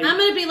that? Like I'm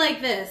gonna be like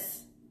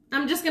this.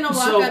 I'm just gonna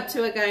walk up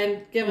to a guy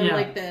and give him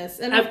like this.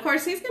 And of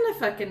course he's gonna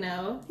fucking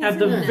know. At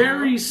the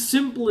very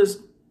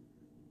simplest,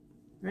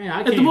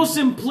 at the most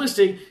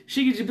simplistic,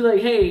 she could just be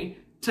like, hey,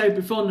 type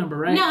your phone number,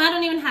 right? No, I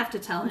don't even have to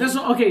tell him.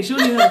 Okay, she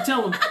don't even have to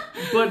tell him.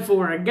 But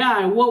for a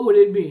guy, what would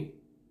it be?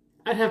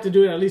 I'd have to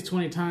do it at least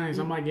 20 times.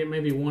 I might get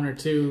maybe one or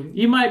two.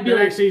 You might be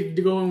actually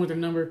go in with a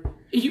number.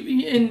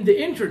 And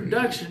the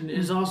introduction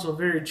is also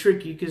very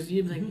tricky because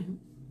you're like,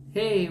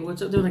 hey,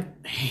 what's up? They're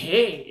like,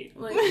 hey.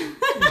 Like,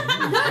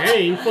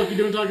 hey, you fuck you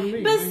doing talking to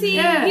me? But see,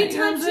 you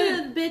talk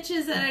to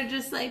bitches that are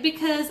just like,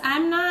 because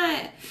I'm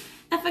not,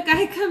 if a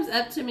guy comes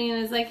up to me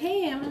and is like,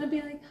 hey, I'm going to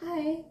be like,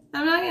 hi.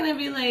 I'm not going to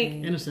be like,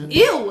 innocent.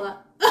 Ew.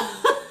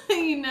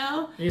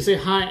 You say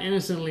hi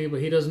innocently,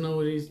 but he doesn't know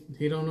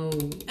he don't know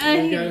what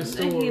he got in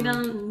store. He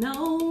don't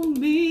know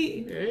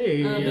me. Hey.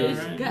 He's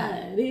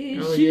got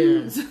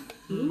issues. Yeah.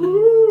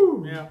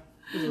 Woo. Yeah.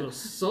 There's a little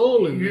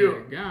soul in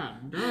there.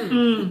 God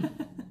damn.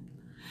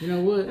 You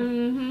know what?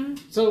 Mm-hmm.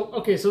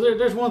 So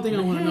there's one thing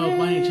I want to know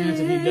by any chance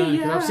if you've done it,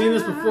 because I've seen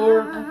this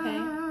before. Okay.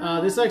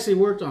 This actually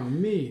worked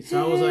on me.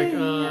 So I was like,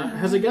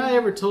 has a guy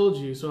ever told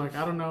you? So like,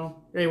 I don't know.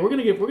 Hey, we're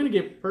gonna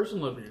get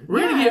personal over here.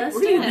 We're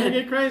gonna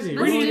get crazy.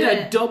 We're gonna get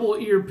that double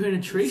ear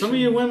penetration. Some of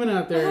you women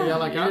out there, y'all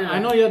like, I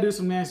know y'all do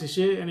some nasty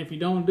shit, and if you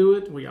don't do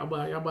it, well, y'all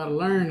about to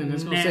learn, and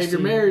it's gonna save your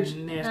marriage.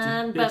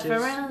 Nasty but for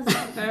real,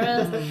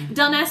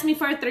 don't ask me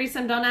for a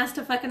threesome. Don't ask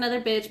to fuck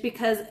another bitch,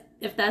 because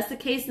if that's the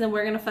case, then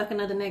we're gonna fuck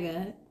another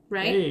nigga,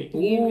 right? Hey. Do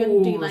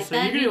you like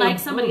that? You like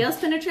somebody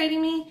else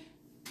penetrating me?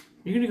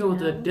 You're gonna go with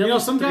the devil.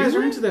 Some guys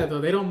are into that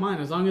though. They don't mind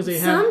as long as they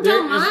have. Some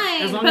don't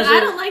mind, but I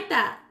don't like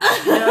that.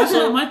 Yeah, that's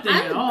what my thing.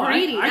 I'm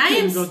greedy. I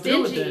am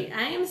stingy.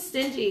 I am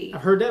stingy.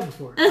 I've heard that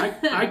before.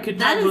 I could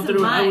not go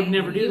through it. I would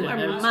never do that.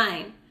 You are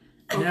mine.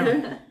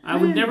 Never. I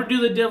would never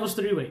do the devil's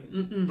three-way.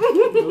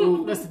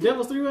 That's the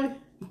devil's three-way?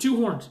 2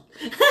 horns.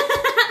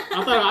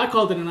 I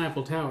called it an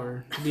Eiffel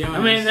Tower, to be honest.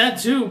 I mean, that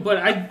too,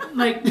 but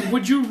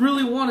would you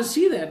really want to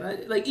see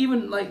that?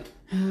 Even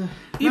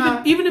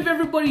if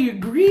everybody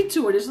agreed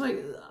to it, it's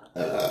like,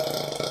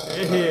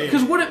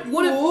 because what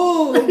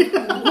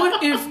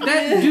if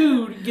that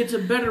dude gets a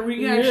better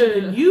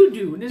reaction than you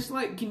do, and it's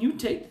like, can you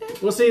take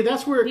that? Well, see,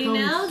 that's where it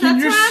comes. Can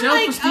your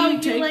self-esteem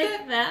take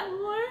that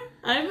more?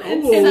 I'm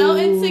so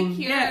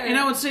insecure. Yeah, and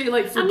I would say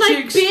for I'm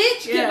chicks, like,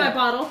 bitch, get my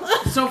bottle.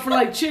 So for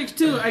chicks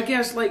too, I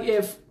guess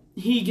if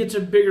he gets a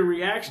bigger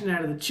reaction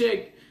out of the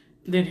chick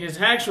than his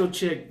actual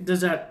chick,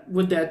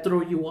 would that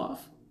throw you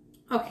off?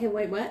 Okay,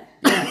 wait, what?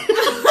 Yeah.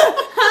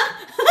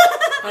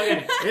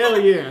 Okay. Hell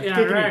yeah. Yeah,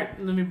 right.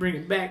 Let me bring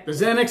it back. The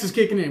Xanax is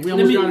kicking in. We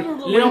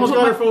almost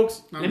got her,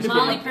 folks.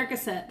 Molly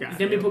Percocet.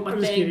 Let me put my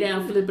thing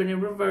down, flipping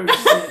in reverse.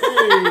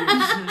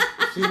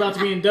 She's about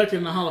to be inducted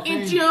in the Hall of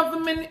Fame. It's your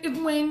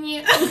minute when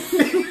you...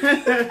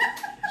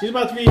 She's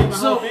about to be in the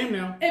Hall of Fame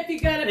now. If you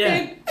got a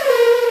big...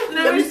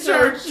 Let me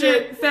search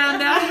it.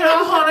 Found out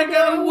how hard I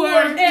gotta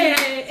work.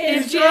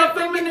 It's your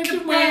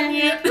minute when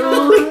you...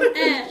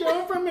 It's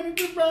your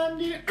minute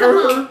Come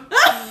on.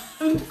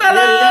 You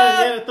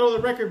gotta throw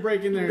the record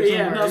break in there. But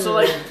yeah, no. So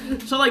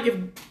like,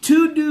 if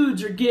two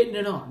dudes are getting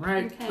it on,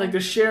 right? Okay. Like they're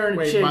sharing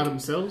a chick by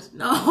themselves.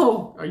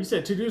 No, Oh, you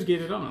said two dudes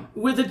getting it on.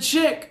 with a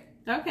chick.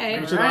 Okay,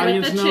 So the right,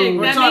 audience with the knows.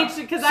 chick. That So- makes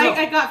because so-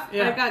 I got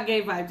yeah.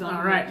 gay vibes on.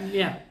 All right,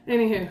 yeah.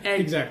 Anywho,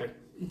 Exactly.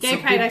 gay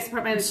pride. I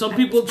support my. Some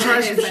people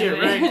try some by the shit, way.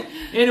 right?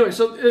 Anyway,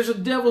 so there's a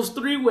devil's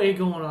three-way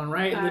going on,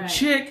 right? And the Alright.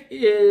 chick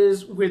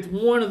is with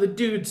one of the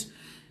dudes.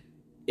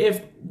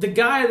 If the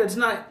guy that's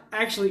not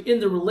actually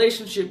in the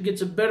relationship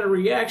gets a better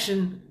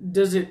reaction,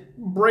 does it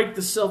break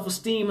the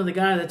self-esteem of the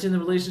guy that's in the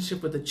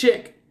relationship with the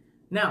chick?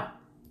 Now,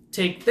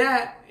 take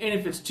that, and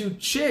if it's two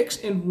chicks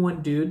and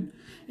one dude,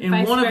 and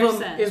Vice one of versa.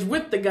 them is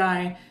with the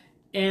guy,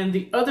 and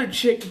the other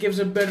chick gives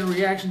a better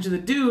reaction to the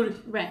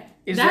dude, Right.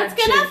 Is That's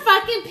that gonna chick-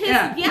 fucking piss.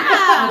 Yeah.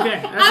 Yeah.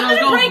 Okay, that's what I I'm was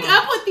gonna going break for.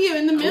 up with you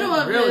in the middle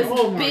of really? this,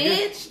 Oh my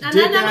bitch. God. And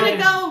Dick then I'm out.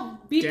 gonna go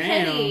be Damn.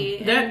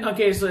 petty. that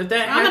okay? So if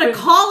that I'm gonna happened,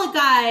 call a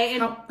guy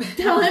and How-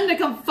 tell him to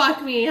come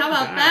fuck me. How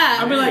about that?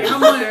 I'd be like, how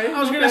much?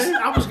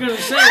 I was gonna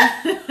say,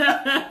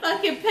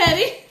 fucking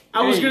petty.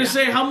 I was Hey. gonna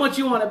say how much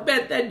you want to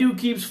bet that dude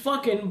keeps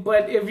fucking.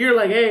 But if you're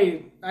like,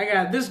 hey, I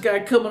got this guy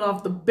coming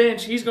off the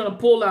bench, he's gonna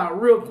pull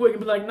out real quick and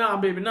be like, nah,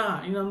 baby,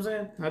 nah. You know what I'm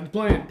saying? Not the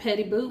plan.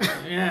 Petty boop.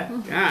 Yeah.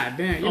 God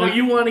damn. Oh,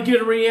 you want to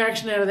get a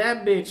reaction out of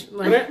that bitch?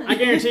 Like, I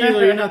guarantee you, though,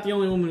 you're not the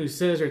only woman who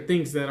says or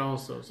thinks that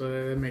also.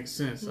 So that makes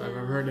sense. I've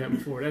heard that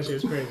before. That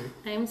shit's crazy.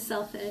 I'm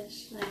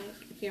selfish. Like,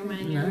 if you're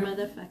mine, you're No.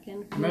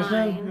 motherfucking There's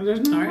mine.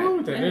 nothing All right. wrong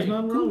with that. There's Hey,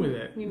 nothing wrong with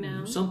that. You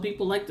know. some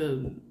people like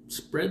to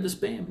spread the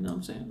spam. You know what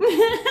I'm saying?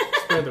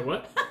 Spread the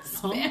what?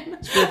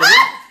 Spam. Spread the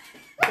what?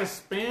 The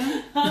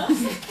spam?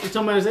 You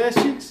talking about his ass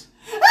cheeks?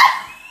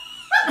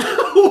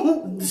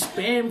 The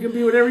spam can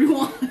be whatever you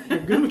want.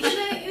 Gooch?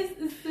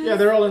 Yeah,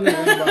 they're all in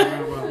there.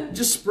 Roundabout.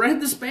 Just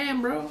spread the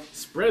spam, bro.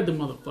 Spread the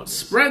motherfuckers.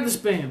 Spread the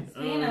spam.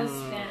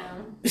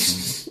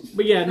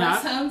 But yeah, That nah.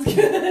 sounds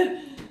good.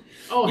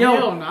 Oh, Yo,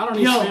 hell no. I don't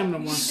need yo. spam no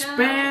more.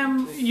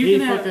 Spam, you He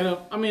can fucked have. that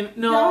up. I mean,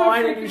 No, Y'all I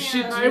are didn't do freaking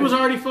shit. out. it was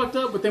already fucked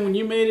up, but then when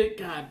you made it,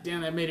 god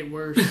damn, that made it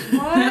worse.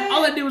 What?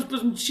 All I did was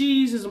put some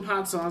cheese and some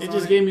hot sauce It on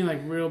just it. gave me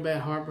like real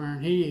bad heartburn.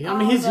 I mean, Oh,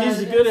 he's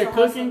good at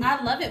cooking.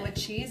 I love it with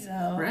cheese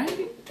though. Right?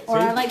 Or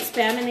See? I like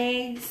spam and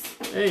eggs.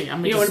 Hey, I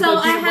mean, You know what So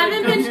about I peanut butter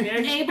haven't cups been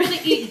and eggs? able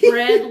to eat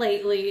bread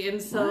lately,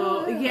 and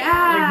so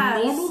yeah,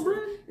 Like normal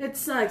bread? It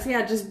sucks.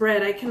 Yeah, just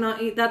bread. I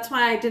cannot eat. That's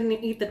why I didn't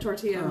eat the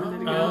tortilla a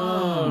minute ago.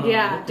 Oh,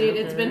 Yeah, okay, dude,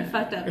 it's okay. been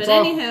fucked up. It's But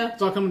all, anywho,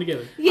 it's all coming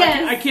together.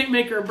 yes. I can't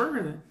make her a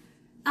burger then.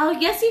 Oh,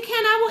 yes, you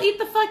can. I will eat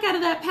the fuck out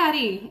of that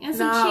patty and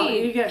some No,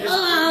 cheese. you gotta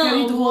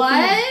Oh, eat the whole what?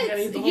 thing. You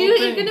gotta eat the whole You're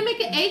thing. gonna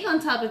make an egg on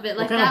top of it,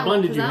 like What kind that of bun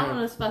one, did because you that have?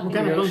 one was fucking. What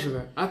kind of brioche. bun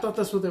was that? I thought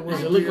that's what that was.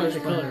 I It looked like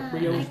can't. the color.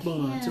 Brioche I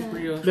bun. can't. It's a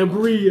brioche. The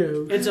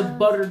brioche. It's a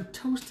buttered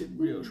toasted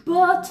brioche.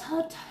 Butter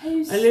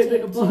toasted. A little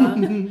bit of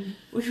butter.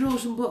 Would you roll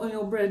some butter on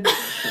your bread?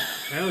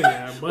 Hell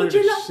yeah. Butter Would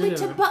you the like me shit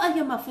to out of it. butter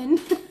your muffin?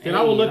 And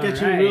I will look at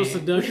you real Would you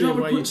seductive like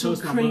me while to you put some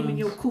toast my cream in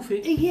your buns.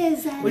 coffee?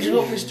 Yes, Would you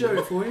like me to stir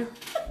it for you?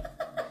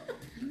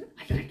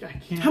 I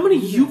can't. How many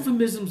do that.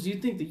 euphemisms do you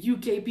think the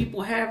UK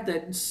people have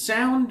that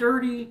sound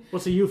dirty?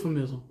 What's a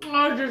euphemism?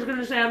 I was just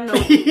gonna say I don't know.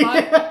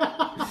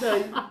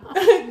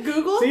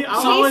 Google. See,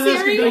 I'm Hey, always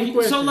asking Siri. dumb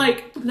questions. So,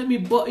 like, let me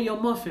butter your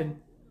muffin.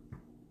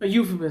 A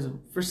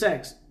euphemism for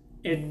sex.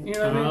 You know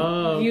what I mean?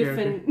 Oh, okay,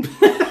 okay.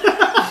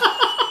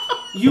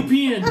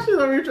 UPN. I thought you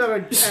were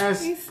trying to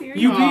ask. Hey, Siri.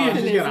 You Oh, being-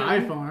 she's got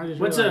an iPhone. I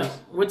just What's realized.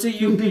 what's a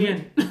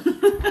UPN?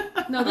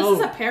 No, this Oh.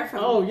 is a pear phone.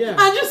 Oh, yeah.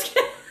 I'm just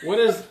kidding. What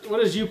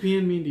does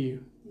UPN mean to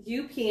you?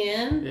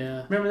 UPN.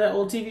 Yeah. Remember that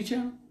old TV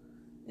channel?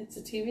 It's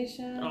a TV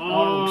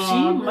show.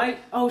 She might.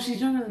 Oh,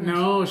 she's younger than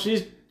us. No,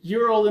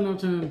 you're old enough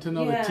to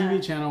know Yeah. the TV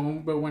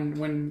channel, but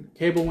when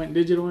cable went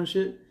digital and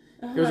shit,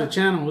 Uh-huh. it was a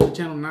channel. It was a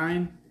channel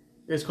 9.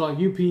 It's called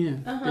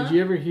UPN. Uh-huh. Did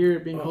you ever hear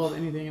it being called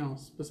anything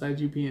else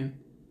besides UPN?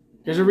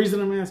 There's a reason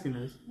I'm asking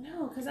this.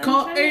 No, because I'm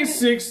Call trying to-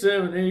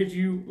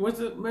 867-8U. What's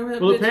the? Remember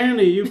that? Well, bitch?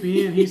 apparently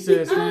UPN, he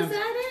says, Oh, is stands.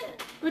 that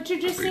it? What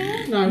you just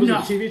said? No, it was No.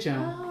 a TV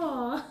channel. Oh.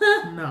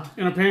 No.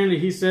 And apparently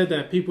he said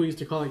that people used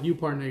to call it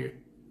U-part nigga.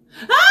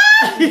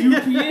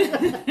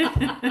 UPN.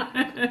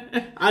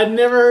 I'd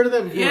never heard of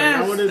that before. I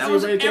Yes, wanted to that see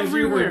was if any chance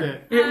you heard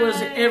everywhere. that. It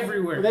was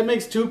everywhere. But that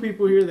makes 2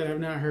 people here that have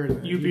not heard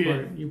of that.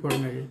 UPN. U-part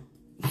nigga.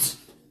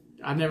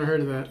 I've never heard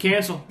of that.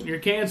 Cancel. You're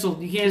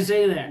canceled. You can't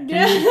say that.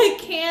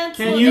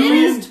 Cancel. can you It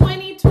is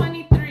lend-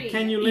 2023.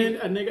 Can you lend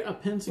a nigga a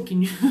pencil?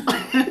 Can you?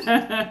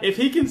 If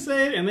he can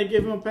say it and they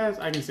give him a pass,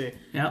 I can say it.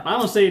 Yep. I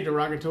don't say it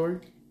derogatory.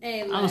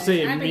 Hey, don't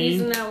say it I've been mean.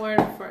 using that word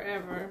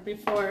forever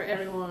before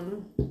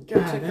everyone.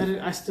 God,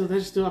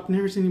 I've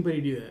never seen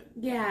anybody do that.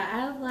 Yeah,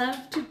 I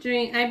love to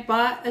drink. I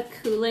bought a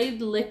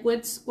Kool-Aid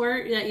liquid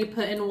squirt that you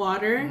put in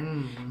water,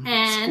 and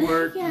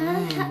Squirt.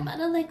 yeah, I bought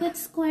a liquid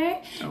squirt.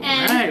 All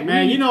and right,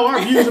 Man, you know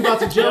our views about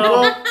to jump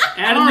up.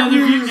 Add Our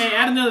another views-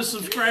 add another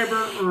subscriber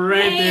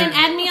right Hey, there. and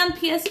add me on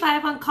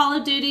PS5 on Call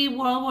of Duty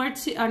World War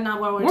II, or not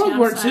World War World II.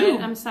 War I'm sorry. II?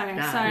 I'm sorry.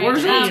 God, Sorry.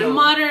 Warzone 2.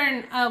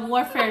 Modern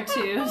Warfare 2.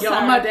 Yo, sorry.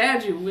 I'm about to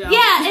add you.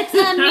 Yeah, it's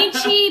a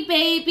Michi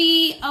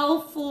Baby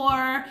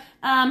 04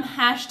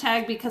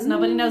 hashtag because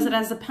nobody knows it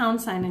as a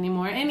pound sign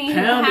anymore. Anywho,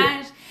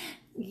 Pound it.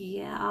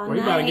 Yeah, all Well,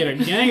 you night. gotta get a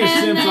gang of And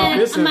simps off then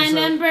this episode. my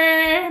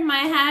number,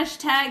 my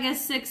hashtag is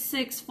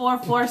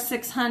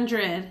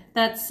 6644600.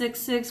 That's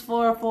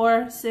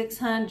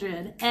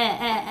 6644600.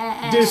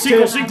 This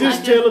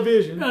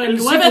television. El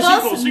 92.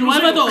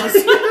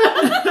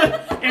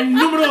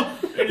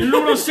 El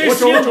número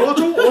 600.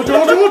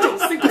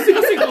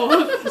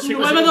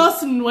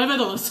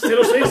 9292.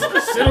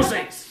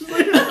 0606.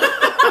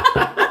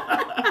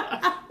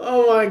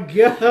 Oh my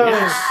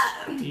god.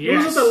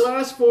 Yes. Those are the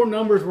last four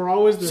numbers were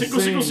always the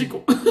same.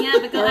 Yeah,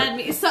 but go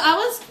ahead. So I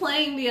was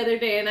playing the other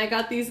day and I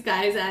got these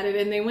guys at it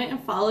and they went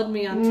and followed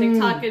me on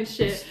TikTok and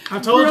shit. I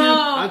told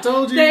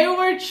you. They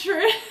were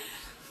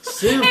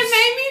Simps. It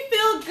made me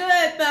feel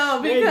good though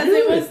because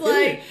it was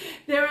like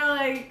they were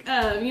like,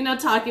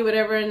 talking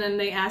whatever, and then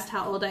they asked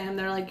how old I am.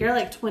 They're like, "You're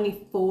like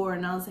 24,"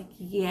 and I was like,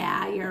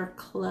 "Yeah, you're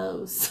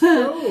close."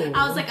 Oh.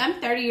 I was like, "I'm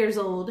 30 years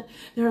old."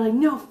 They were like,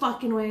 "No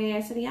fucking way."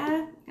 I said,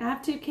 "Yeah, I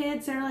have 2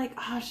 kids." They're like,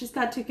 "Oh, she's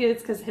got 2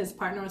 kids," because his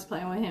partner was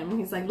playing with him.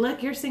 He's like,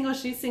 "Look, you're single,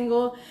 she's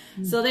single."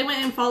 So they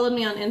went and followed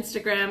me on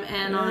Instagram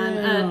and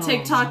on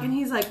TikTok, and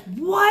he's like,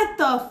 "What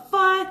the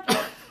fuck?"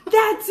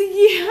 That's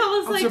you. I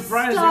was I'm like,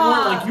 surprised stop. they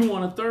weren't like, you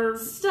want a third?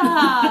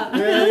 Stop.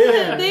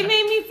 Yeah. They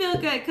made me feel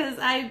good because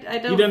I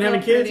don't You don't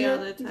have feel any kids pretty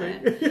all yet? the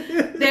time.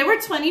 They were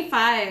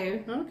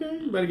 25. Okay,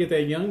 you better get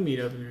that young meat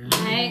up in there.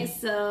 Right,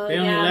 so They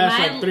only last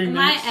like 3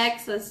 my minutes.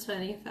 ex was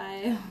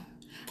 25.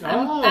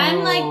 Oh.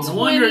 I'm like 20. No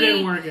wonder it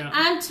didn't work out.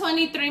 I'm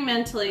 23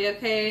 mentally.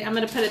 Okay, I'm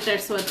gonna put it there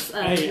so it's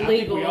Hey, I think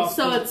legal. we all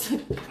So still-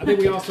 it's. I think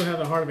we also have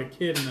the heart of a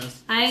kid in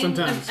us. I'm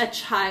sometimes. a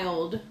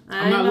child.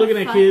 I'm not looking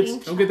at kids.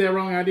 Don't get that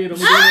wrong idea. Don't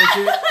be doing that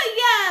shit.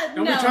 Yeah,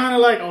 Don't no. be trying to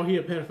like, oh, he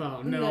a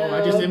pedophile. No, No.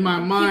 I just in my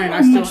mind,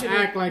 I Keep still on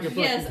act like a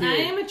fucking Yes, kid. I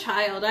am a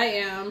child. I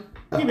am.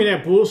 Give me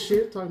that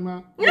bullshit talking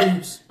about.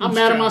 I'm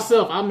mad at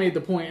myself. I made the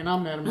point, and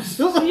I'm mad at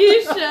myself.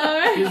 You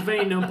sure? His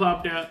vein done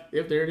popped out.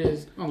 If there it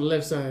is on the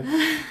left side.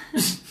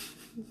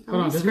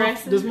 Hold on.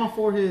 scratching. Does my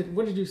forehead?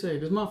 What did you say?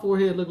 Does my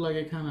forehead look like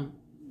it kind of?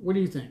 What do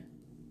you think?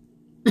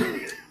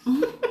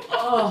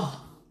 Oh.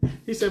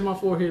 He said my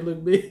forehead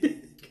looked big.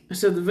 I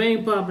said the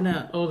vein popping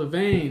out. Oh, the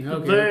vein.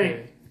 Okay. vein.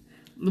 Okay.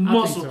 The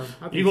muscle. so. I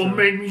think You gonna so.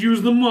 make me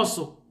use the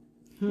muscle.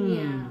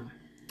 Yeah.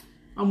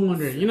 I'm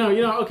wondering. You know.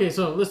 Okay.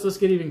 So let's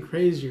get even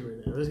crazier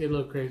with it. Let's get a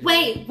little crazier.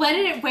 Wait,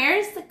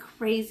 where's the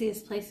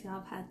craziest place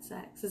y'all have had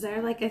sex? Is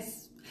there like a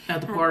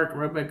At the park,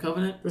 right by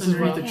Covenant. This is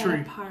underneath right. the at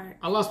tree. a park?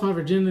 I lost my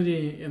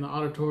virginity in the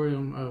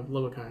auditorium of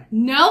Lubbock High.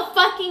 No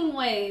fucking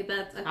way.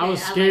 That's okay. I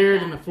was like scared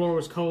that. and the floor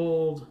was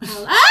cold.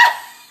 Ah!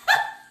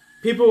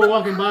 People were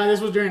walking by. This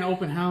was during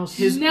open house.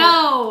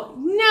 No.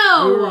 We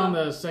were on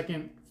the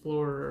second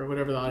floor or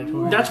whatever the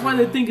auditorium. That's why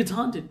they think it's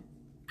haunted.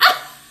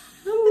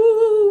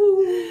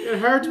 It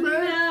hurts,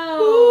 man.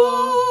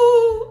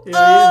 No.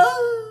 Yeah,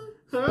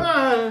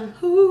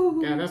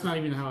 God, that's not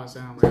even how I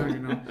sound. Like, I don't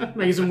even know.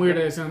 Making some weird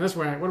ass sound. That's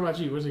right. What about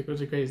you? What's your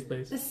craziest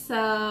place?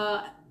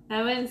 So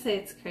I wouldn't say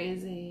it's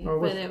crazy, Or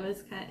what- but it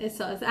was kind of, it's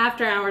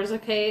after hours.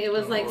 Okay, it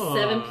was like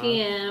 7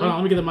 p.m. Hold on,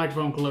 let me get the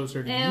microphone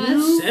closer. It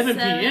was 7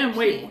 p.m.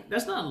 Wait, p.m.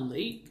 that's not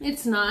late.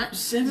 It's not.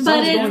 7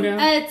 But Sun's going down.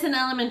 it's an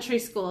elementary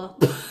school.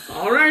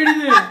 Alrighty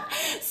then.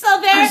 So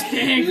there,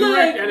 stand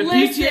correct. At a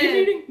PTA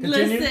meeting?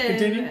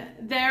 Continue.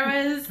 There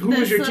was Who was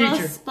this your little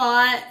teacher?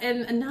 spot,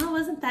 and no, it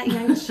wasn't that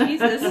young.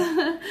 Jesus,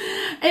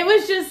 it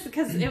was just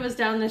because it was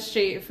down the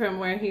street from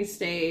where he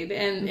stayed,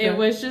 and it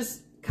was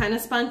just kind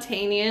of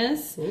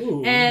spontaneous.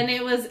 Ooh. And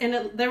it was,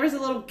 there was a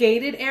little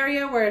gated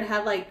area where it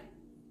had like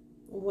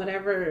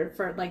whatever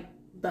for like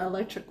the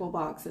electrical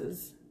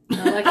boxes.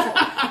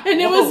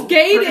 And it was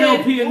gated,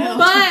 LP and L.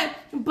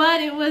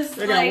 but it was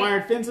They got like,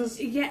 wired fences.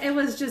 yeah, it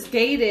was just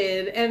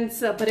gated, and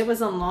so, but it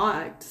was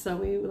unlocked. So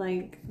we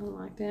like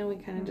unlocked it. We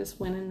kind of just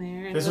went in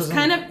there, and This it was was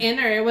kind in- of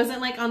inner. It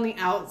wasn't like on the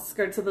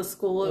outskirts of the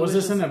school. It Was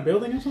this just, in a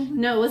building or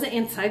something? No, it wasn't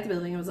inside the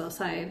building. It was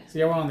outside. So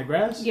y'all were on the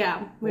grass?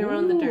 Yeah, we were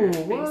on the dirt Ooh,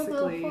 what the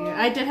basically. fuck?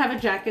 I did have a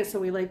jacket, so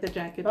we laid the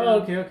jacket down.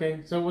 Oh,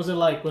 okay. So was it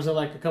like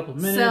a couple of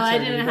minutes? So or I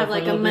did you didn't go have for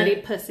like a little muddy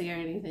bit? pussy or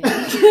anything.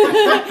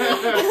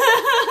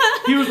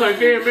 He was like,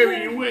 damn,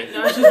 maybe you went.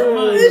 Now it's just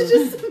mud. It's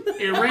just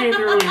It rained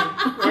earlier.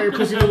 Or your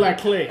pussy look like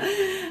clay.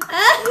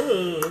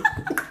 Ugh.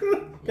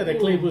 Got that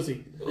clay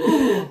pussy.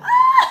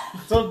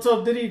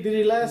 So did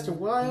he last a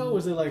while?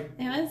 Was it like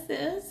it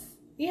was.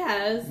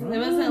 Yeah, it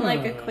wasn't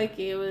like a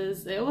quickie.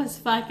 It was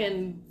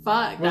fucking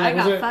fucked. was I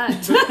got it-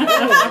 fucked.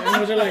 and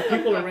was there like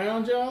people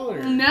around y'all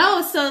or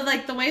No, so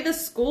like the way the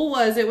school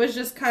was, it was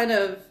just kind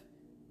of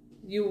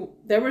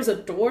there was a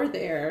door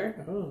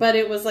there, Oh. but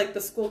it was like the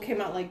school came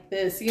out like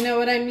this, you know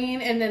what I mean?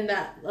 And then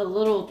a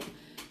little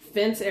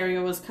fence area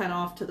was kind of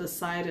off to the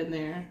side in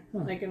there,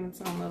 like in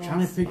its own little.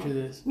 trying to picture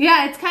this?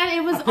 Yeah, it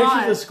was I pictured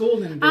odd. the school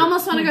then. I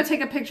almost want to go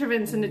take a picture of it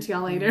and send it to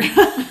y'all later.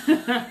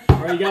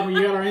 Alright, you got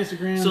our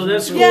Instagram. So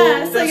that's cool.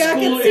 Yeah, so That y'all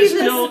school can see is the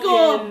still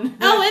school. in-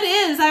 Oh, it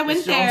is. I went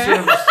It's still in there.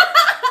 service.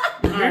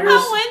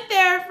 I went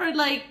there for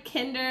like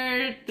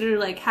kinder through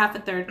like half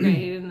of third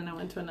grade, and then I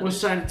went to another. What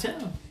side of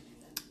town?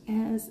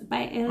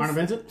 Arna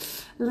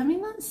Vincent? Let me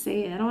not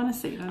say it. I don't want to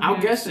say it.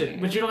 I'll guess it,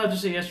 but you don't have to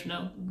say yes or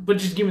no. But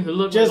just give me the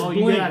look. Just like, oh,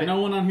 you blink. got it.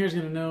 No one on here is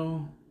gonna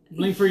know.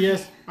 Blink for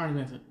yes. Aren't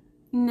Vincent.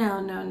 No.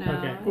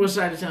 Okay. What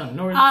side of town?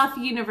 North? Off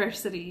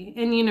University.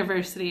 In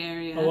University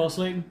area. Oh, well,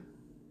 Slayton.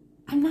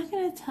 I'm not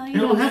going to tell you. You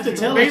don't have to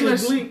tell us.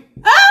 Bayless. Just blink.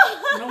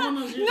 Oh! No one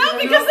knows. No,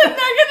 because then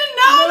they're going to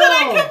know that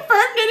I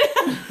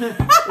confirmed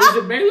it. Was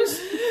it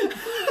Bayless?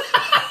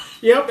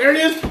 Yep, there it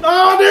is.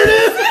 Oh, there it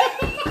is.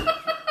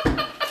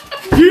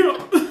 Yeah.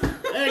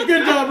 Hey,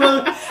 good job,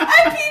 brother. I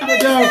peed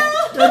Good job.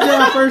 myself. Good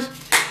job, first.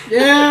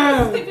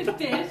 Yeah. Stupid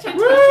bitch.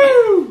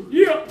 Woo.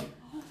 Yeah.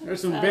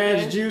 There's some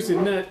badge juice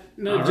and nut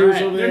All juice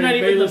right. over They're there. not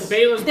in even Bayless. the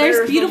Bayless There's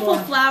Bears beautiful no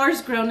more.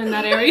 flowers grown in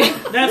that area.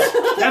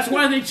 That's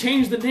why they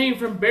changed the name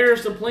from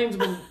Bears to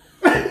Plainsmen.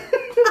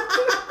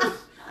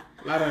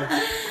 A lot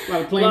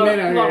of plain A men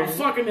out lot here. of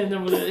fucking in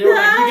them. They were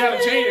like, we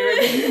gotta change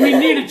it. We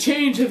need a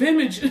change of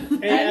image.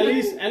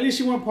 Hey, at least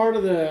you weren't part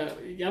of the.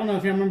 I don't know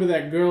if you remember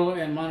that girl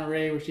in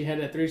Monterey where she had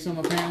that threesome.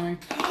 Apparently,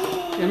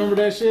 you remember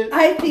that shit?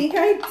 I think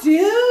I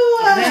do.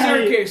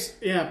 Staircase.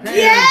 Yeah.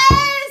 Apparently.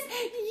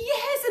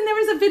 Yes, and there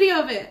was a video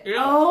of it. Yeah.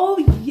 Oh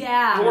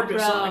yeah, I worked at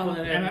bro. Sonic when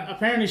that And happened.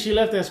 apparently she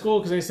left that school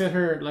because they said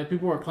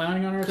people were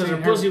clowning on her. Because her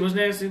saying pussy was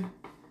nasty.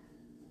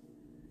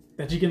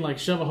 that you can like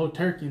shove a whole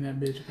turkey in that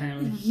bitch.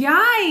 Apparently,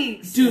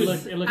 Yikes, Dude,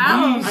 it looked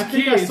Ouch. I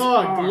think I kids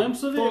saw a are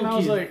glimpse of it, and I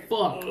was funky like, as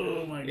fuck.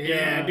 "Oh my god,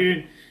 Yeah,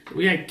 dude.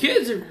 We had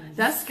kids.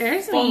 that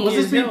scares Fun me. Was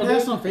this being Yeah,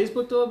 passed on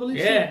Facebook though? I believe.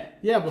 Yeah. So?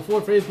 Yeah.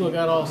 Before Facebook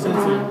got all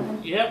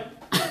sensitive, Yep.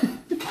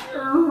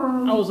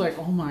 I was like,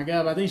 "Oh my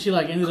god!" But I think she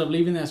like ended up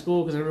leaving that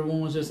school because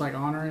everyone was just like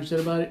on her and shit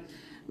about it.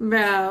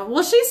 Bro,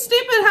 well, she's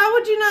stupid. How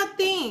would you not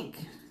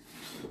think?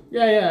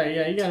 Yeah.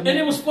 You gotta. And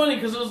it was funny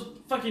because those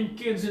fucking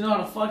kids didn't know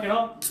how to fuck it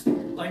up.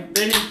 Like,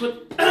 they didn't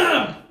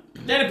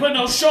put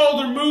no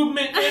shoulder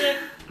movement in it.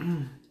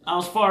 I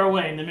was far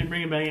away. Let me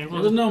bring it back in.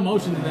 There was no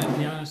emotion in that, to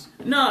be honest.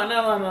 No.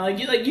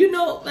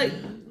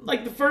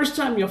 Like the first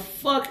time you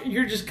fuck,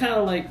 you're just kind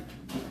of like,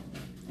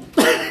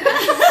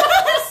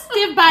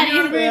 Stiff body. you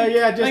know what I mean?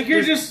 Yeah, just like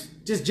you're just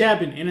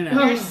jabbing in and out.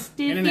 You're Oh. In and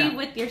stiffy out.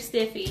 with your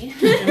stiffy.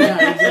 In and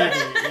out,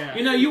 exactly. Yeah.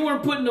 you know, you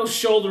weren't putting no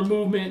shoulder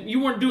movement. You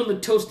weren't doing the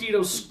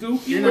Tostito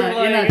scoop. You You're were not,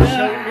 like,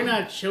 you're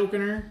not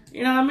choking her.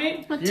 you know what I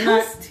mean? A You're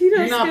not- Tostitos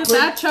you're not scoop. put-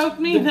 That choked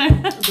me there.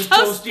 The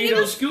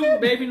Tostito scoop,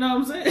 baby. Know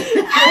what I'm saying?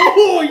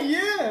 Oh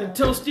yeah.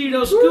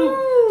 Tostito scoop.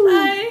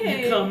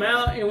 Hey. You come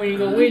out, and when you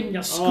go in,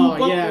 you scoop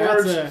Oh yeah,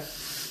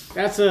 upwards.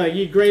 that's a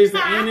you graze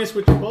the anus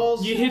with your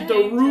balls. You hit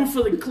the roof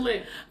of the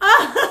clit.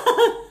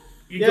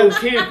 You Yeah. go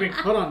camping.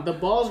 Hold on, the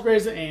balls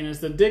graze the anus,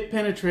 the dick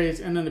penetrates,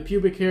 and then the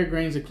pubic hair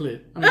grains the clit.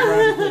 I mean,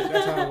 grinds the clit.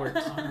 That's how it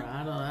works.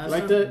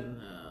 Like that.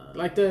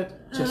 Like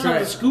that. That's try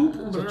not it. a scoop.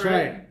 So try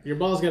it. Your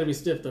balls gotta be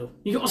stiff though.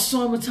 You go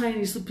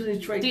simultaneously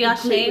penetrate. Do y'all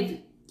the clit shave? with-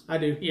 I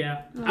do.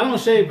 Yeah. I don't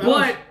shave.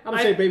 But I don't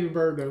shave baby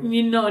bird though.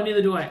 You know,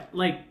 neither do I.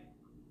 Like,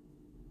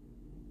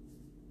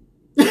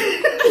 What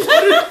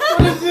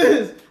is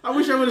this? I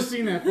wish I would have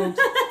seen that, folks.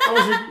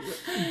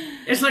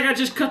 it's like I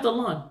just cut the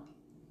lawn.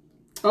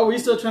 Oh, we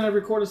still trying to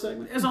record a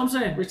segment? That's what I'm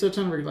saying. We're still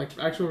trying to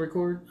actual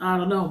record? I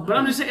don't know, but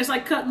I'm just saying it's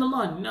like cutting the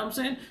lawn. You know what I'm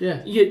saying?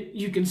 Yeah.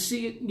 You can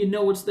see it, you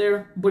know it's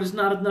there, but it's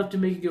not enough to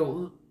make you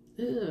go.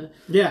 Ugh.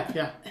 Yeah.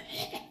 Yeah.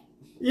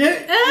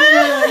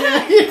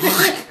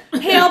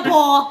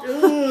 Hellball.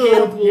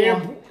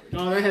 Yeah.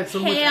 Oh, that had so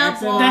much Hairball.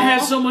 accent. That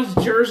has so much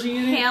jersey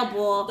in it.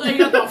 Hellball. You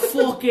got the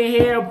fucking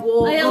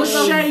hairball. It was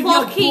Go a shave your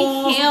fucking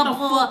balls. What the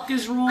hairball. fuck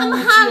is wrong I'm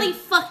with Holly you?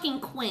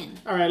 fucking Quinn.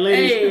 All right,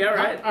 ladies. Hey, all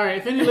right. All right.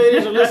 If any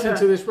ladies are listening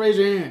to this, raise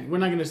your hand. We're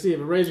not going to see it,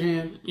 but raise your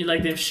hand. You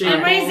like them shaved I'm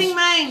balls? raising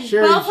mine.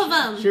 Surety- Both of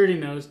them. Surety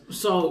knows.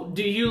 So,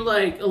 do you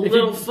like a If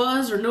little you-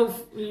 fuzz or no?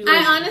 You like,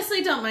 I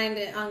honestly don't mind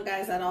it on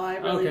guys at all. I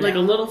really Okay. don't. Like a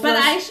little But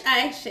fuzz?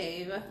 I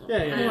shave. Yeah.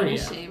 I'm a yeah.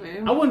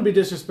 shaver. I wouldn't be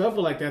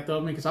disrespectful like that,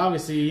 though, because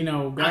obviously, you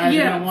know, guys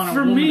yeah, don't want a for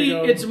woman me, to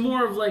go. it's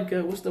more of like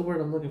a, what's the word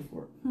I'm looking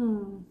for?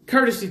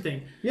 Courtesy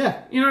thing.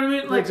 Yeah. You know what I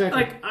mean? Like,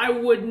 Exactly. like I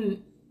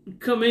wouldn't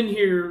come in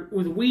here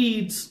with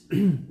weeds.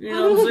 You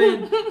know what I'm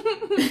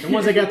saying? The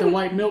ones that got the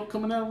white milk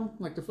coming out of them,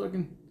 like the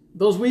fucking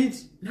those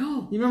weeds.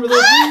 No. You remember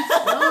those weeds?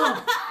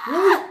 No.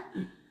 Really?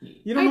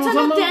 You Are don't you know what talking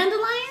I'm about talking about?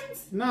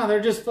 dandelions? No,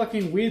 they're just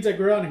fucking weeds that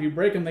grow out, and if you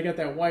break them, they got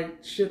that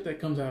white shit that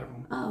comes out of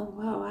them. Oh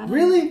wow! I don't,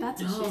 Really?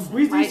 That's what No. she said.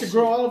 Weeds White used to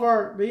grow all of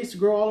our. They used to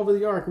grow all over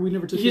the ark, and we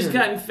never took He's care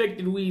got of it.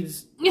 infected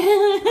weeds.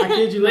 I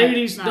kid you not.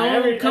 Ladies, Nah,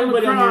 don't come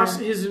everybody on across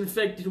here- his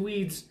infected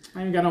weeds.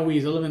 I ain't got no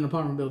weeds. I live in an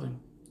apartment building.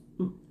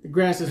 The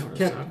grass is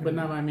kept, talking but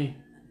not by me.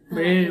 But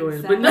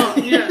anyways, but no,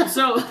 yeah.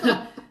 So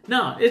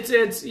no,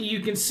 it's you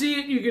can see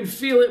it, you can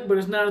feel it, but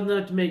it's not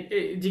enough to make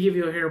to give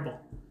you a hairball,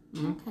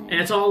 and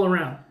it's all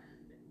around.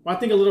 Well, I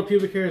think a little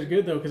pubic hair is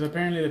good though, because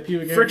apparently the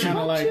pubic hair Friction. kind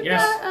of like You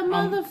Yes. got a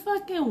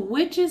motherfucking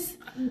witch's.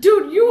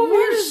 Dude, you over What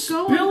here is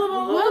going- spilling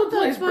all what over the the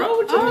place, bro. fuck?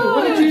 What you doing? Oh.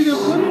 What did you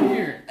even put in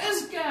here,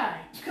 This guy,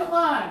 come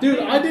on, dude?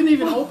 man. I didn't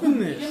even open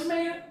this. You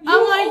man,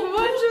 I'm like,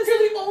 what just-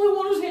 You're the only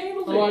one who's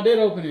handled it. Oh, I did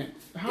open it.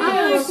 How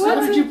I'm like, what what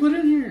did the- you put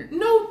in here?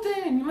 No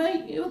thing,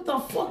 mate. What the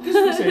fuck is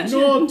I this? said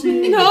no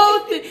tea.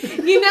 No,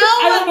 you know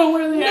I what? don't know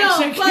where the No,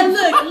 accent but came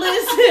look, from.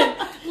 listen.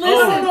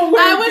 don't know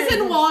where I it was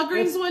came in from.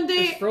 Walgreens one It's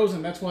day,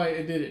 frozen. That's why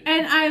it did it.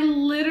 and I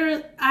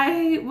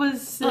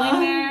was sitting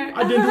there.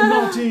 I didn't do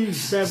no tea.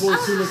 Bad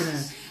boys too looking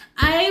at.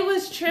 I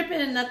was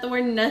tripping that the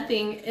word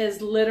nothing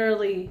is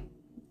literally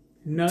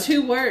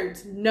 2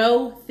 words.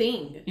 No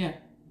thing. Yeah.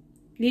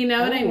 You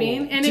know what I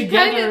mean? And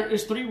together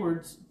is 3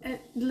 words.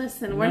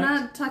 Listen, we're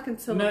not talking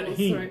syllables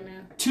right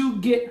now. To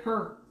get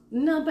her.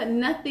 No, but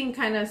nothing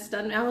kind of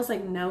stunned me. I was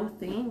like, no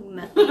thing,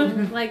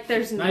 nothing. Like,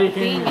 there's now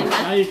nothing.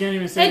 Now you can't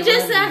even say it.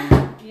 Just,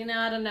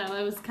 I don't know.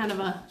 It was kind of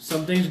a...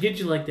 Some things get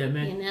you like that,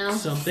 man. You know?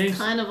 Some things.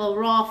 Kind of a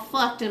raw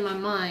fucked in my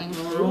mind.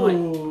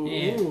 Ooh,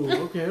 yeah.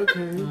 Okay.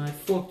 I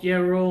fucked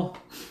your roll.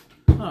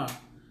 Huh.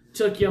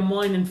 Took your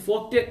mind and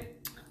fucked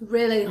it.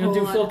 Really You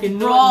do fucking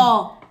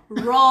raw.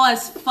 Raw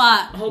as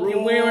fuck. I hope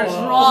you're wearing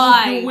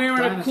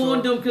a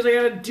condom because I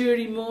got a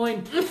dirty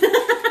mind.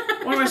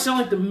 Why do I sound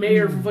like the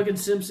mayor from fucking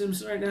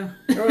Simpsons right now?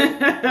 Right.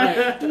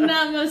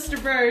 Not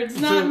Mr. Burns.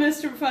 Not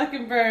Mr.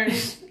 fucking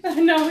Burns.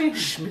 No, he...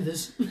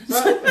 Smithers.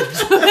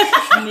 Smithers.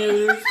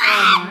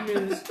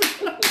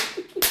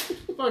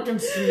 Fucking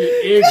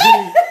Smith.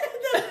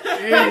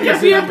 The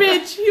beer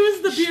bitch. He was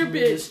the beer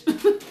bitch.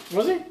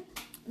 Was he?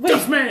 Wait,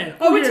 Tough man.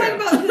 Oh, we're talking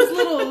about his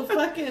little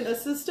fucking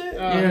assistant?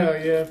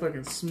 Yeah,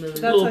 fucking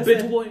Smithers. That's little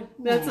bitch boy.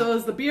 That's what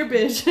was the beer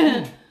bitch.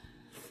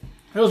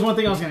 That was one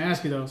thing I was going to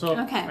ask you, though. So,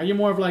 Are you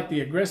more of like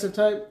the aggressive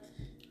type?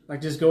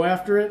 Like, just go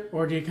after it?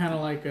 Or do you kind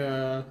of like,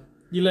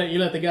 you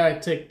let the guy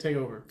take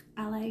over?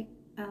 I like.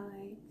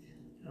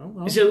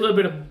 Oh. Is it a little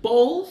bit of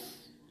both?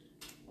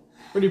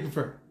 What do you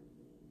prefer?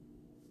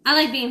 I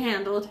like being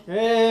handled.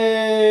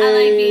 Hey! I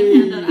like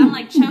being handled. I'm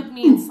like, choke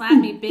me and slap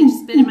me, bitch,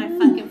 spit in my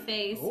fucking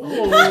face.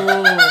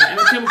 I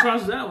haven't come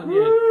across that one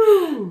yet.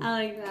 I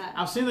like that.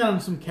 I've seen that in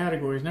some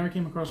categories. Never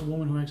came across a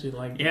woman who actually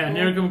liked it. Yeah, I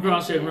never come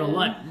across it in real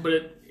life.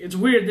 But it's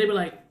weird. They'd be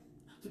like,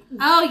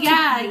 oh,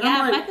 yeah. I'm If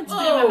like, I could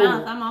spit in my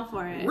mouth, I'm all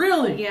for it.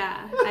 Really?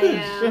 Yeah, I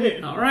am.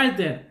 Shit. all right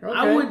then. Okay.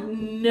 I would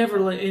never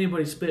let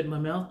anybody spit in my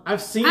mouth.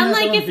 I've seen I'm that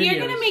like, on if videos. you're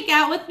gonna make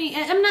out with me,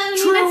 it's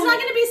not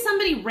gonna be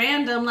somebody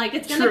random. Like,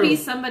 it's gonna be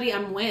somebody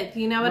I'm with.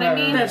 You know what I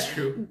mean? That's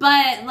true.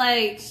 But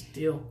like,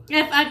 Still.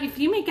 if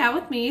you make out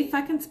with me,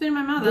 fucking spit in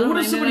my mouth. But what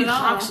if somebody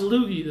hawks a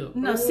loogie though?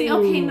 No, see,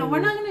 okay, no, we're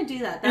not gonna do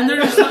that. And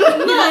they're just like,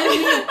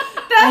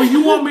 oh,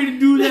 you want me to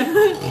do that?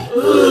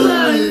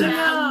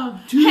 No.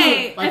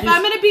 Hey, Like if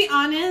I'm gonna be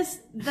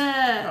honest,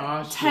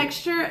 the shit.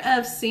 texture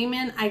of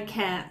semen, I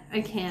can't.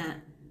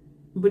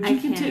 But you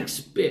can can't. take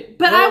spit.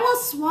 But I will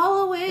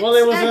swallow it. Well,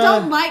 it was, I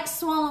don't like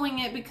swallowing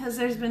it because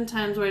there's been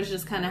times where it's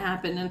just kind of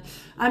happened, and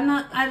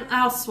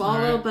I'll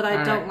swallow, but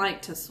I don't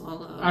like to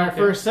swallow. All right,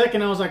 for a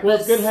second, I was like, well,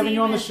 it's good having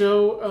you on the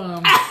show. I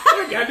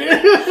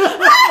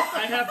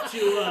have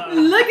to.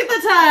 Look at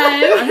the time.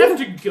 I have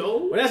to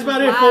go. Well, that's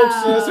about it, folks.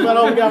 That's about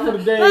all we got for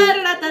today.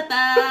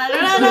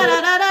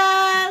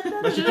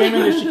 But she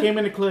came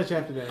in the clutch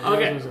after that.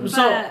 Okay,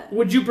 so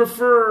would you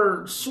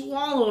prefer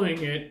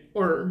swallowing it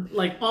or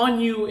like on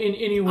you in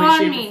any way,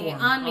 shape, or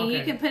form? On me. Okay.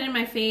 You can put it in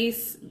my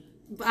face.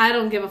 I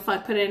don't give a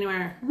fuck. Put it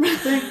anywhere.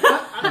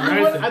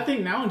 I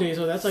think nowadays,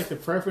 though, that's like the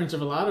preference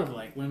of a lot of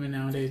like women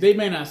nowadays. They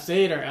may not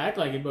say it or act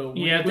like it, but when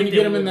you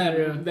get them in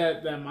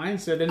that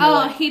mindset, then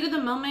heat of the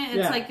moment,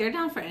 it's like they're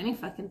down for any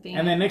fucking thing.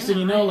 And then next thing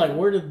you know, like,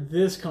 where did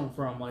this come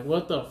from? Like,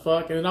 what the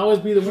fuck? And it always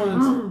be the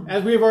ones,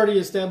 as we've already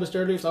established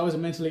earlier, it's always the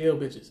mentally ill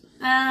bitches.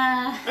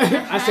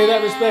 I say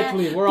that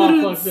respectfully. We're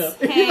all fucked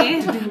up.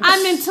 Hey,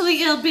 I'm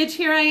mentally ill, bitch.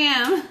 Here I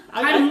am.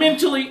 I'm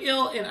mentally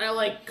ill and I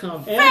like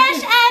cum.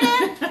 Fresh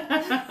Adam.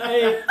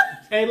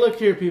 Hey, look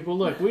here, people.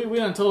 Look, we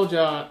done told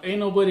y'all, ain't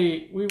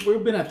nobody,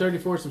 we've been at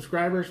 34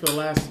 subscribers for the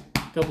last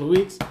couple of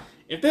weeks.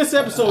 If this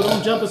episode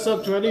don't jump us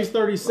up to at least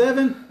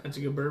 37, that's a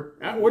good burp.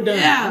 We're done.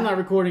 Yeah. I'm not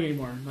recording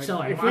anymore. Like, sound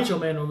like Macho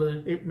Man over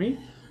there. Me?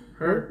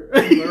 Her?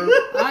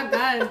 I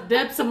got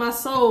depths of my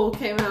soul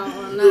came out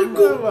on that.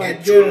 Oh my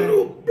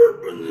god.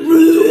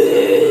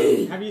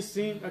 Have you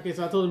seen? Okay,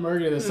 so I told him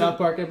earlier the South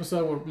Park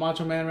episode with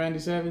Macho Man Randy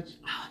Savage.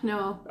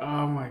 No.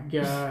 Oh my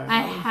god.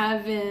 I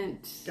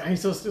haven't.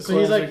 He's he's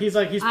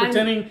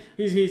pretending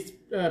he's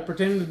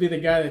pretending to be the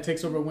guy that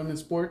takes over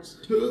women's sports.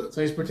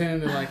 So he's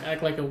pretending to like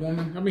act like a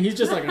woman. I mean, he's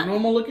just like a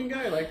normal looking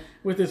guy, like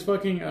with his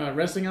fucking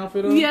wrestling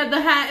outfit on. Yeah,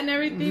 the hat and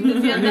everything.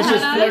 And he's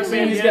just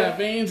flexing. He's got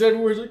veins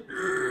everywhere. He's like,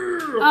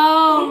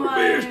 oh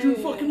my! You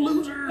fucking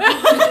loser!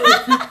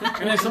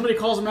 And then somebody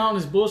calls him out on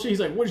his bullshit. He's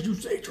like, "What did you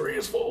say,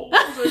 transphobe?"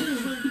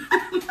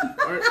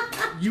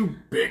 You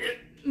bigot!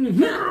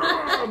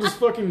 Just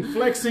fucking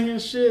flexing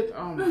and shit.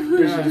 Oh my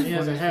god! He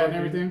has a hat and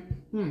everything.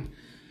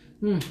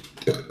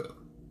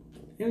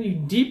 You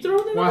deep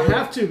throat it? Well, I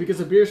have to because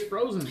the beer's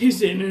frozen. He's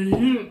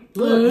saying,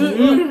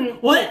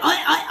 look. What?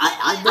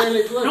 I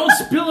don't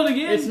spill it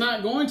again. It's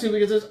not going to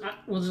because there's a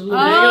little.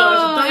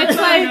 It's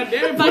like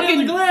put it in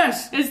the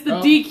glass. It's the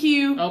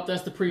DQ. Oh,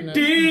 that's the pre-nut.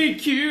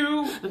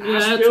 DQ.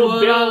 That's I spilled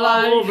what beer I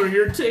like. all over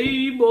your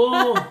table.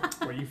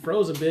 Well, you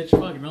froze a bitch.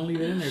 Fucking don't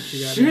leave it in there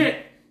too goddamn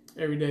Shit.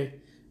 every day.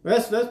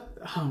 That's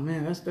oh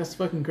man, that's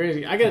fucking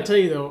crazy. I gotta tell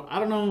you though, I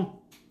don't know.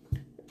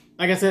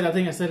 Like I said, I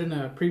think I said in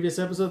a previous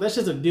episode, that's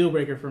just a deal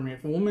breaker for me.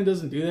 If a woman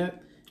doesn't do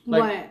that,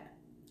 like,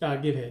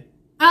 What? give head.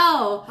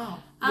 Oh.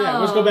 Yeah,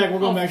 let's go back. We're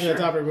going back to that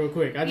topic real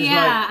quick. I just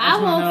I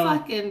will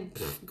fucking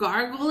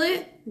gargle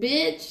it,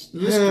 bitch.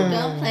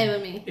 Don't play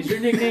with me. Is your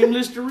nickname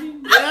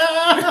Listerine?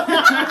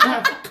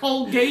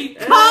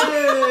 Colgate.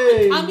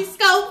 Hey. Call me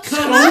Scope.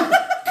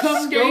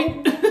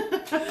 Cumgate.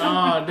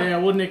 Oh,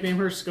 damn. We'll nickname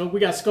her Scope. We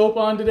got Scope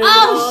on today.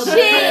 Oh, shit.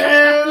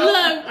 Damn.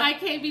 Look, I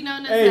can't be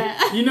known as Hey,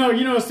 that. you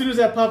know, as soon as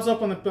that pops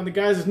up on the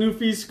guys' new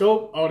feed,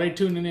 Scope, oh, they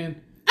tuning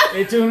in.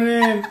 They tuning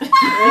in.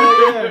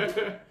 Yeah.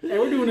 Hey,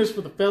 we're doing this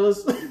for the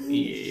fellas.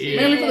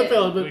 Yeah. Mainly for the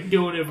fellas, but We're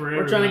doing it for everybody.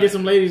 we're trying to get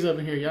some ladies up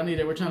in here. Y'all need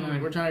it.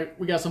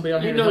 We got somebody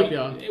on here to help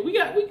y'all.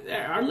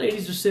 Our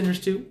ladies are sinners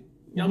too.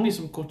 Y'all be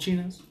some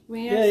cochinas.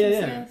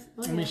 Yeah.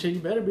 Oh, I mean, shit, you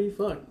better be.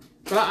 Fuck.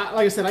 But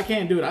like I said, I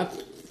can't do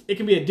it. It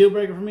can be a deal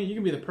breaker for me. You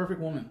can be the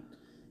perfect woman.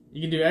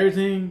 You can do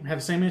everything, have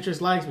the same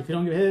interests, likes, but if you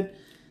don't give a head,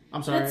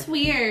 I'm sorry. That's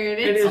weird.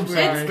 It's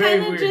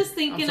kind of just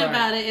thinking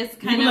about it. It's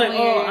kind of like,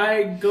 weird. Oh,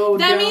 I go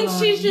that down means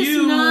on she's just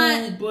you,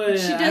 not. But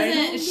She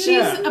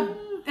doesn't.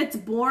 It's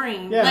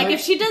boring. Yeah, like like- if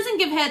she doesn't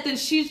give head, then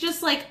she's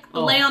just like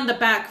lay on the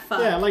back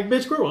fuck. Yeah, like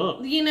bitch, grow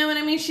up. You know what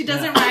I mean? She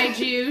doesn't ride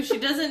you. She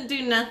doesn't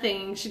do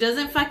nothing. She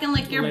doesn't fucking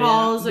lick your Lay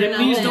balls or Them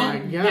nothing. knees Oh my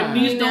don't. God. Them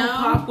knees You don't know?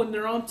 pop when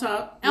they're on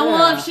top. And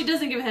well, Yeah. if she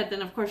doesn't give head,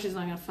 then of course she's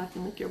not gonna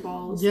fucking lick your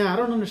balls. Yeah, I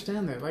don't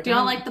understand that. Like, Do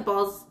y'all like the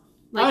balls?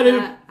 Like I do.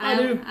 that? I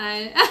do. I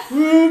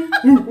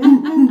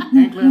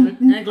Ain't clapping.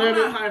 Ain't I'm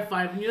clapping. not high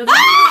fiving you.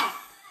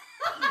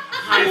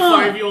 High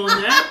five you on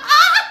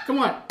that. Come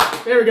on.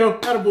 There we go.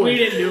 Attaboy. We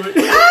didn't do it.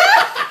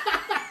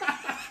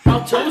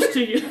 I'll toast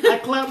to you. I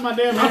clapped my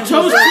damn I'll hands.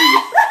 toast to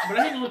you, but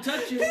I ain't gonna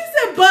touch you. He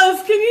said,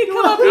 "Buzz, can you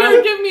come up here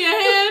and give me a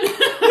hand?"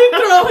 He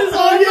throw his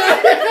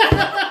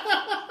arm.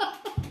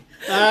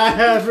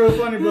 That's real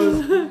funny,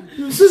 Buzz.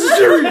 This is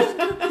serious.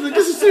 He's like,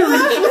 this is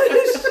serious.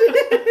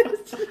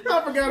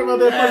 I forgot about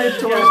that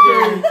fucking Toy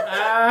Story.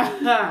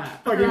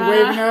 Fucking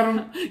waving at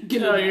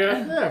him. Oh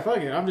yeah. Yeah, fuck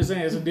it. I'm just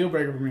saying it's a deal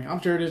breaker for me. I'm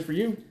sure it is for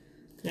you.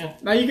 Yeah.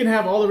 Now you can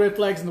have all the red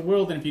flags in the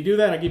world, and if you do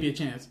that, I'll give you a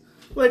chance.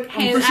 Like,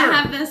 Hey, for sure.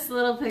 I have this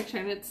little picture,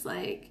 and it's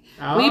like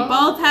Oh. we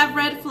both have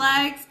red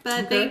flags,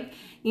 but Okay.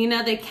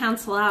 they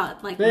cancel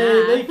out like They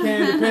math.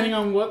 can, depending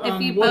on what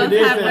If you what both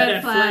it is have that. red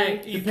That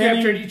flag. You Depending-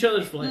 captured each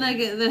other's flag.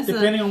 Look at this.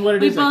 Depending on what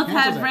it we is that both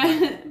cancels have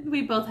that. red.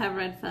 We both have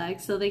red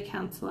flags, so they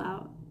cancel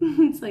out.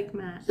 It's like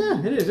math. Yeah,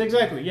 it is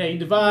exactly. Yeah, you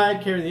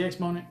divide, carry the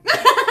exponent.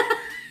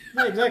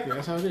 Yeah, exactly.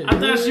 That's how it is. I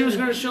thought she was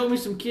gonna show me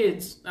some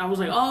kids. I was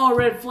like, oh,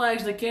 red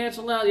flags, they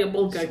cancel out. Yeah,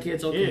 both got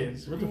kids. Okay.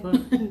 Kids. What the fuck?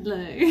 Look,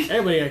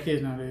 Everybody got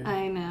kids nowadays.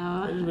 I That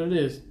know. is what it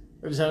is.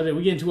 That's just how it is.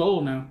 We're getting too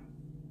old now.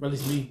 Or at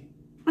least me.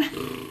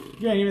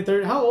 You ain't even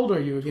 30. How old are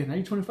you again? Are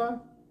you 25?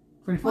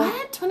 24?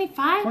 What?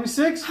 25?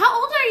 26?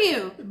 How old are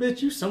you?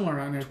 Bitch, you somewhere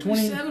around there.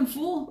 20. 27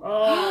 full.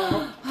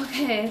 Oh,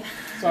 Okay,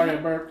 sorry, I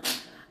burped.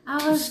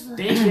 I was.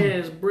 Stank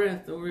ass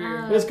breath over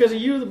here. That's because of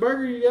you, the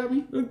burger you got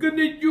me. Look at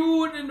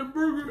you and the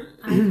burger.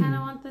 I kind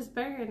of want this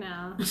burger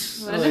now.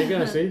 Oh, there you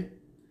go, see?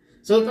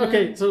 So,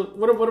 okay, so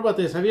what about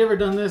this? Have you ever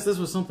done this? This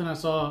was something I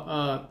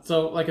saw.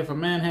 So, like, if a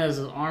man has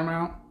his arm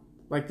out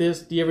like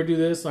this, do you ever do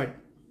this? Like,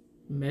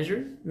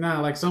 Measure? nah,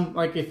 like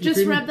if you Just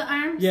treat me- rub the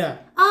arms? Yeah.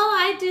 Oh,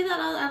 I do that.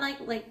 I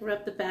like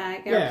rub the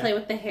back or Yeah. play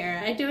with the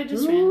hair. I do it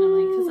just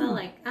randomly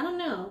because I don't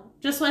know.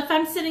 Just if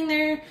I'm sitting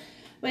there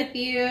with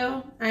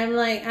you,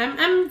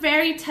 I'm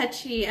very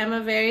touchy. I'm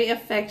a very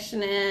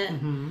affectionate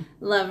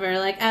lover.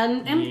 Like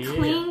I'm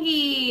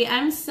clingy.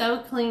 I'm so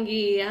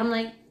clingy. I'm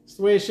like It's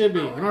the way it should be.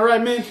 Am I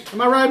right, man?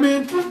 Am I right,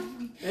 man?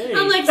 Hey.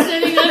 I'm like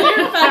sitting on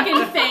your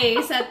fucking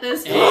face at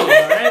this Hey, point. all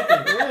right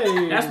then.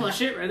 Hey. That's my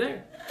shit right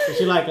there. So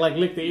she like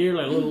lick the ear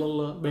like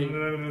little baby.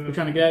 We're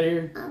trying to get out of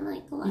here. I'm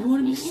like, You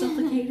want to be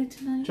suffocated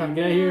tonight? Trying to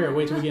get out of here or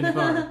wait till we get in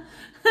the car.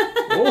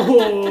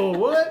 Oh,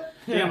 what?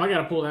 Damn, I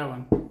gotta pull that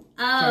one.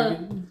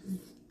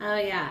 Oh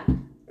yeah,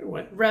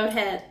 What?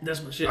 roadhead.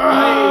 That's my shit.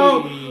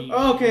 Oh, Hey.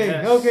 okay,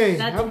 Yes. okay.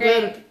 That's I'm great.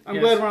 glad. I'm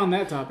Yes. glad we're on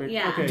that topic.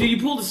 Yeah. Okay. Do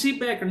you pull the seat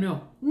back or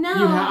no? No.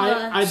 You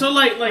I So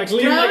like lean- like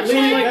lean back.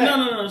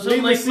 no. So Lean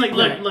the like seat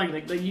back.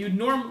 like you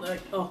normally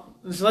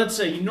so let's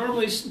say you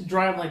normally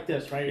drive like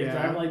this, right? You're Yeah.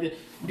 driving like this.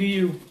 Do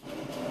you?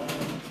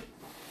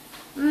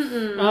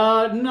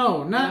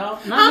 no,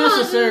 not Like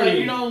necessarily.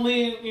 you don't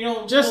lean. You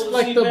don't Just pull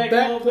like seat the back, a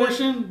back little bit?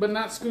 portion, but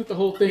not scoot the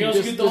whole thing. You don't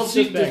just, scoot the whole just,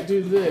 seat just back.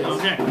 do this.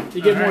 Okay.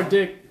 You get All more right.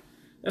 dick.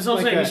 That's what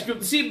I'm like saying. that. You scoop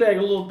the seat back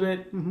a little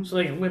bit so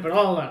they can whip it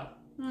all out.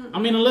 I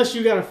mean, unless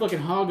you got a fucking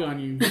hog on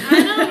you, I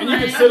know, and you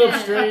can right? sit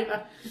up straight.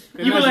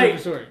 then You were that's a like-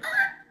 different story.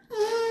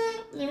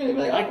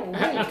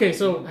 Okay,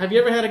 so have you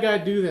ever had a guy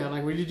do that?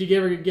 Like, did you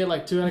ever get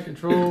like too out of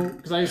control?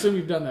 Because I assume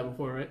you've done that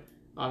before, right?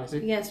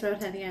 Obviously. Yes,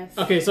 roadhead. Yes.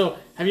 Okay, so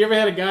have you ever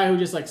had a guy who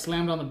just like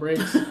slammed on the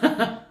brakes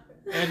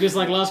and just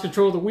like lost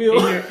control of the wheel?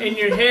 and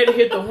your head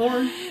hit the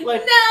horn.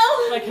 Like,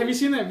 No. like, have you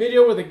seen that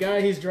video where the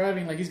guy he's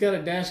driving, like he's got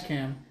a dash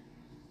cam,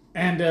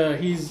 and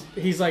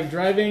he's like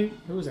driving.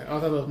 Who was that? Oh,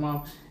 I thought that was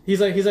mom. He's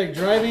like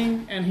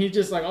driving, and he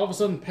just like all of a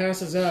sudden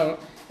passes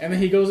out, and then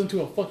he goes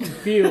into a fucking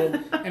field,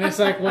 and it's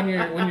like when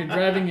you're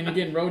driving and you're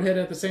getting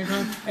roadhead at the same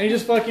time, and he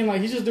just fucking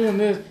like he's just doing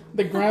this.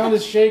 The ground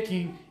is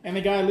shaking, and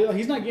the guy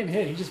he's not getting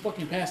hit. He's just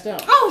fucking passed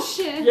out. Oh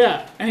shit!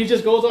 Yeah, and he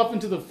just goes off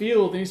into the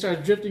field, and he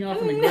starts drifting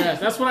off in the grass.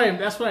 That's what I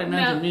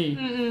imagine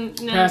me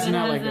passing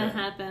out like that.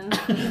 Happened.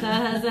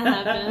 That hasn't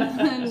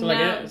happened. So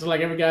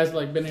like every guy's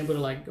like been able to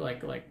like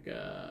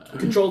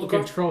Control the car.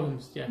 Control him.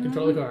 Yeah,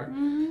 control the car.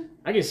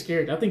 I get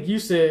scared. I think you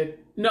said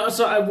No,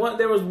 so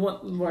there was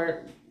one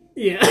where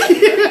yeah.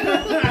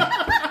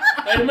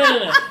 wait a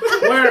minute,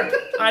 where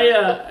I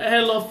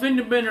had a little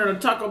fender bender in a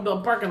Taco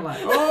Bell parking lot.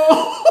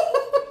 Oh.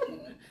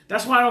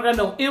 That's why I don't got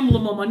no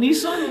emblem on my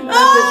Nissan.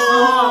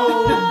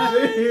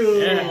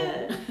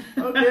 Yeah.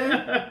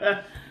 Okay.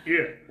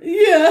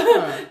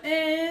 Yeah.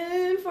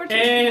 And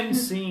And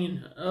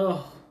scene.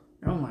 Oh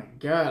my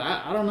god.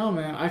 I don't know,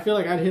 man. I feel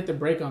like I'd hit the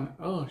brake on.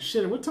 Oh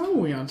shit. What time are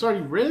we on? It's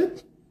already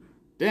red.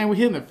 Damn, we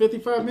hitting the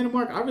 55-minute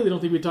mark. I really don't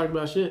think we talked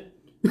about shit.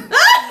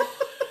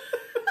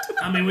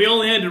 I mean, we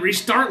only had to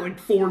restart like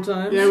 4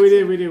 times. Yeah, we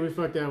did. We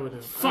fucked out with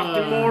it.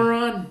 Fucking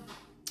moron.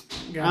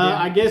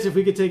 I guess if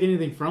we could take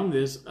anything from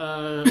this,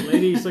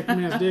 lady, suck your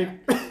man's dick.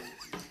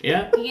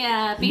 Yeah.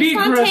 Yeah, be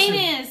Aggressive.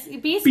 spontaneous.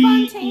 Be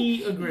spontaneous.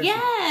 Be aggressive.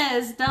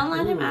 Yes, don't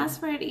let him ask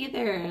for it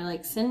either.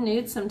 Like, send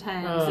nudes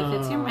sometimes. If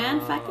it's your man,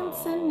 fucking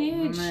send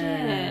nudes.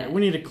 Man. Shit. We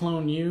need to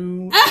clone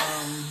you.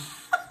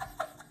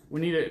 We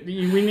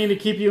need to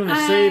keep you in a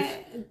safe.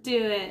 Do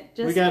it.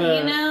 Just, We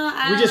gotta.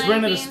 I We just like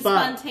rented a being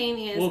spot.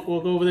 Spontaneous. We'll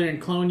go over there and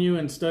clone you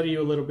and study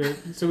you a little bit,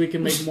 so we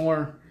can make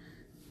more.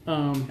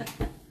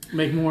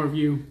 Make more of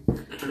you.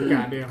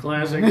 Goddamn.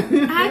 Classic.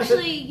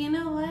 Actually, you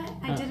know what?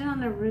 I did it on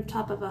the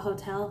rooftop of a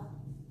hotel.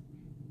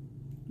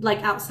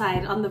 Like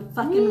outside on the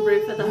fucking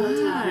roof of the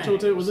hotel. Which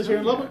hotel was this here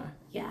in Lubbock?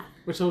 Yeah.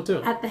 Which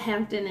hotel? At the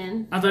Hampton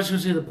Inn. I thought you were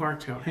going to say the Park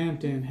Tower.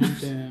 Hampton.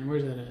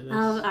 Where's that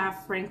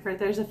at? Frankfurt.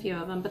 There's a few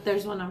of them, but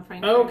there's one on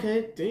Frankfurt.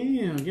 Okay,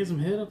 damn. Get some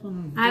head up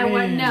on them.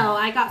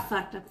 I got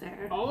fucked up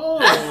there.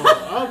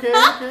 Oh,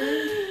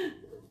 okay.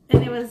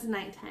 And it was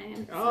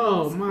nighttime. So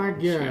Oh it was my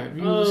cool. god.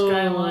 View the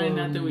skyline.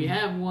 Not that we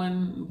have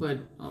one,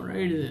 but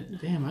alrighty then.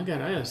 Damn, I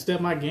gotta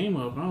step my game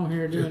up. I'm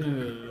here doing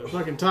the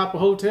fucking top of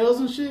hotels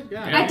and shit.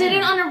 God, I did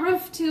it on a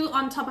roof too,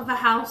 on top of a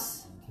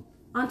house.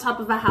 On top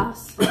of a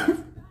house.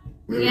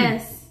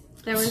 Yes.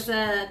 There was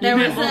a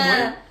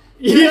chimney.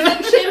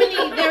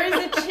 There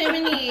was a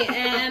chimney,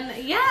 and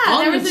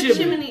there was a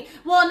chimney.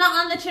 Well,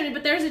 not on the chimney,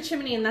 but there was a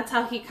chimney, and that's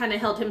how he kind of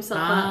held himself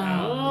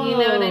up. You know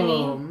what I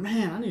mean? Oh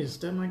man, I need to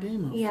step my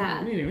game up.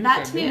 Yeah, We need to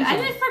that start too. doing I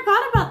something. didn't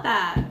forgot about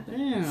that.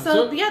 Damn.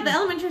 So the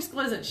elementary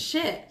school isn't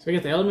shit. So we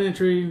got the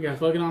elementary, we got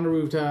fucking on the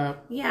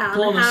rooftop. Yeah, on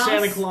Pulling a a house,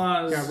 Santa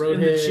Claus Got in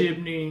the roadhead.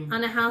 chimney.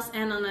 on a house,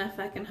 and on a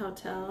fucking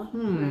hotel.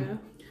 roof.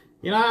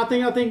 You know, I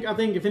think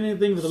if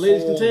anything that the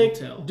ladies can take,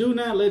 Hotel. do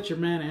not let your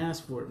man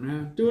ask for it,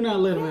 man. Do not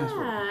let him ask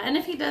for it. Yeah, and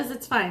if he does,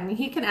 it's fine.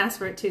 He can ask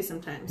for it too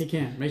sometimes. He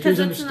can. Make sure he's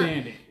 'Cause it's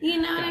understanding.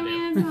 You know what I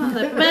mean? It's not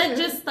that- but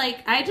just like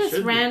I just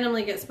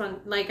randomly get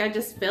spun. Like I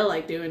just feel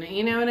like doing it.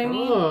 You know what I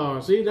mean? Oh,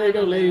 see, there you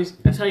go, ladies.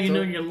 That's how you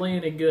know you're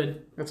laying it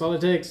good. That's all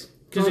it takes.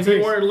 Because if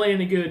you weren't laying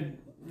it good,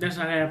 that's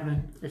not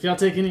happening. If y'all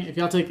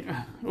take,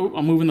 oh,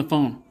 I'm moving the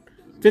phone.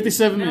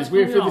 57 minutes.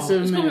 We're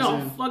 57 it's minutes gonna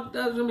be all in. fucked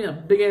up. It's gonna be a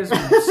big ass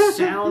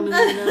sound in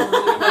there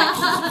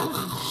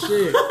now.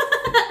 Shit.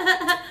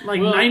 Like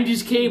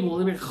 90s cable.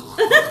 It'll be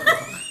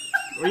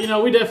Well, you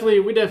know, we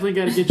definitely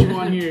got to get you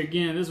on here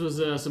again. This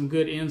was some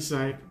good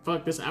insight.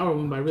 Fuck, this hour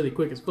went by really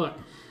quick as fuck.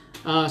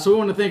 So we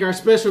want to thank our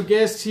special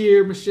guest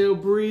here, Michelle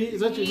Bre.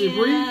 Is that your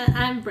Bre? Yeah,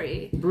 I'm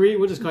Bre. Bre,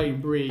 we'll just call you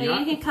Bre. But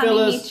you can call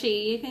Fellas, me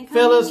Michi. You can call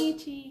fellas, me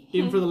Michi.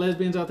 even for the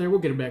lesbians out there, we'll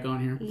get her back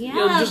on here. Yeah,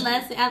 Yo, just-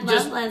 I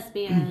love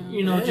lesbians.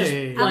 you know,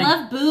 Hey. just I like,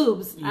 love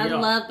boobs. I Yeah.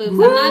 love boobs. I'm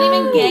not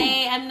even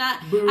gay.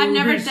 I've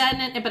never Boobies.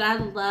 done it, but I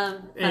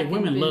love. Hey, fucking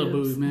women love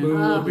boobs, man.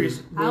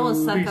 Boobies. I will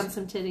suck Boobies. on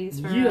some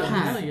titties for Yeah.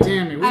 God Yeah.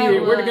 damn it. I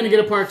We're would. going to get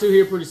a part 2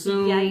 here pretty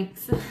soon.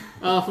 Yikes.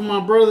 For my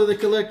brother, the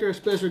collector, our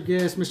special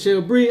guest,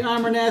 Michelle Bre.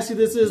 I'm Renassi.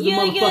 This is the Yeah,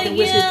 motherfucking yeah,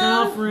 Whiskey yeah.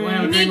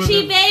 Conference. Wow.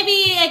 Michi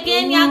baby,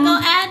 again, y'all go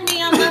add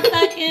me on the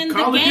fucking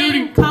Call the of game.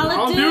 Duty. Call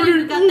of Duty.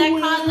 We got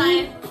that call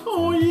life.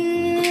 Oh,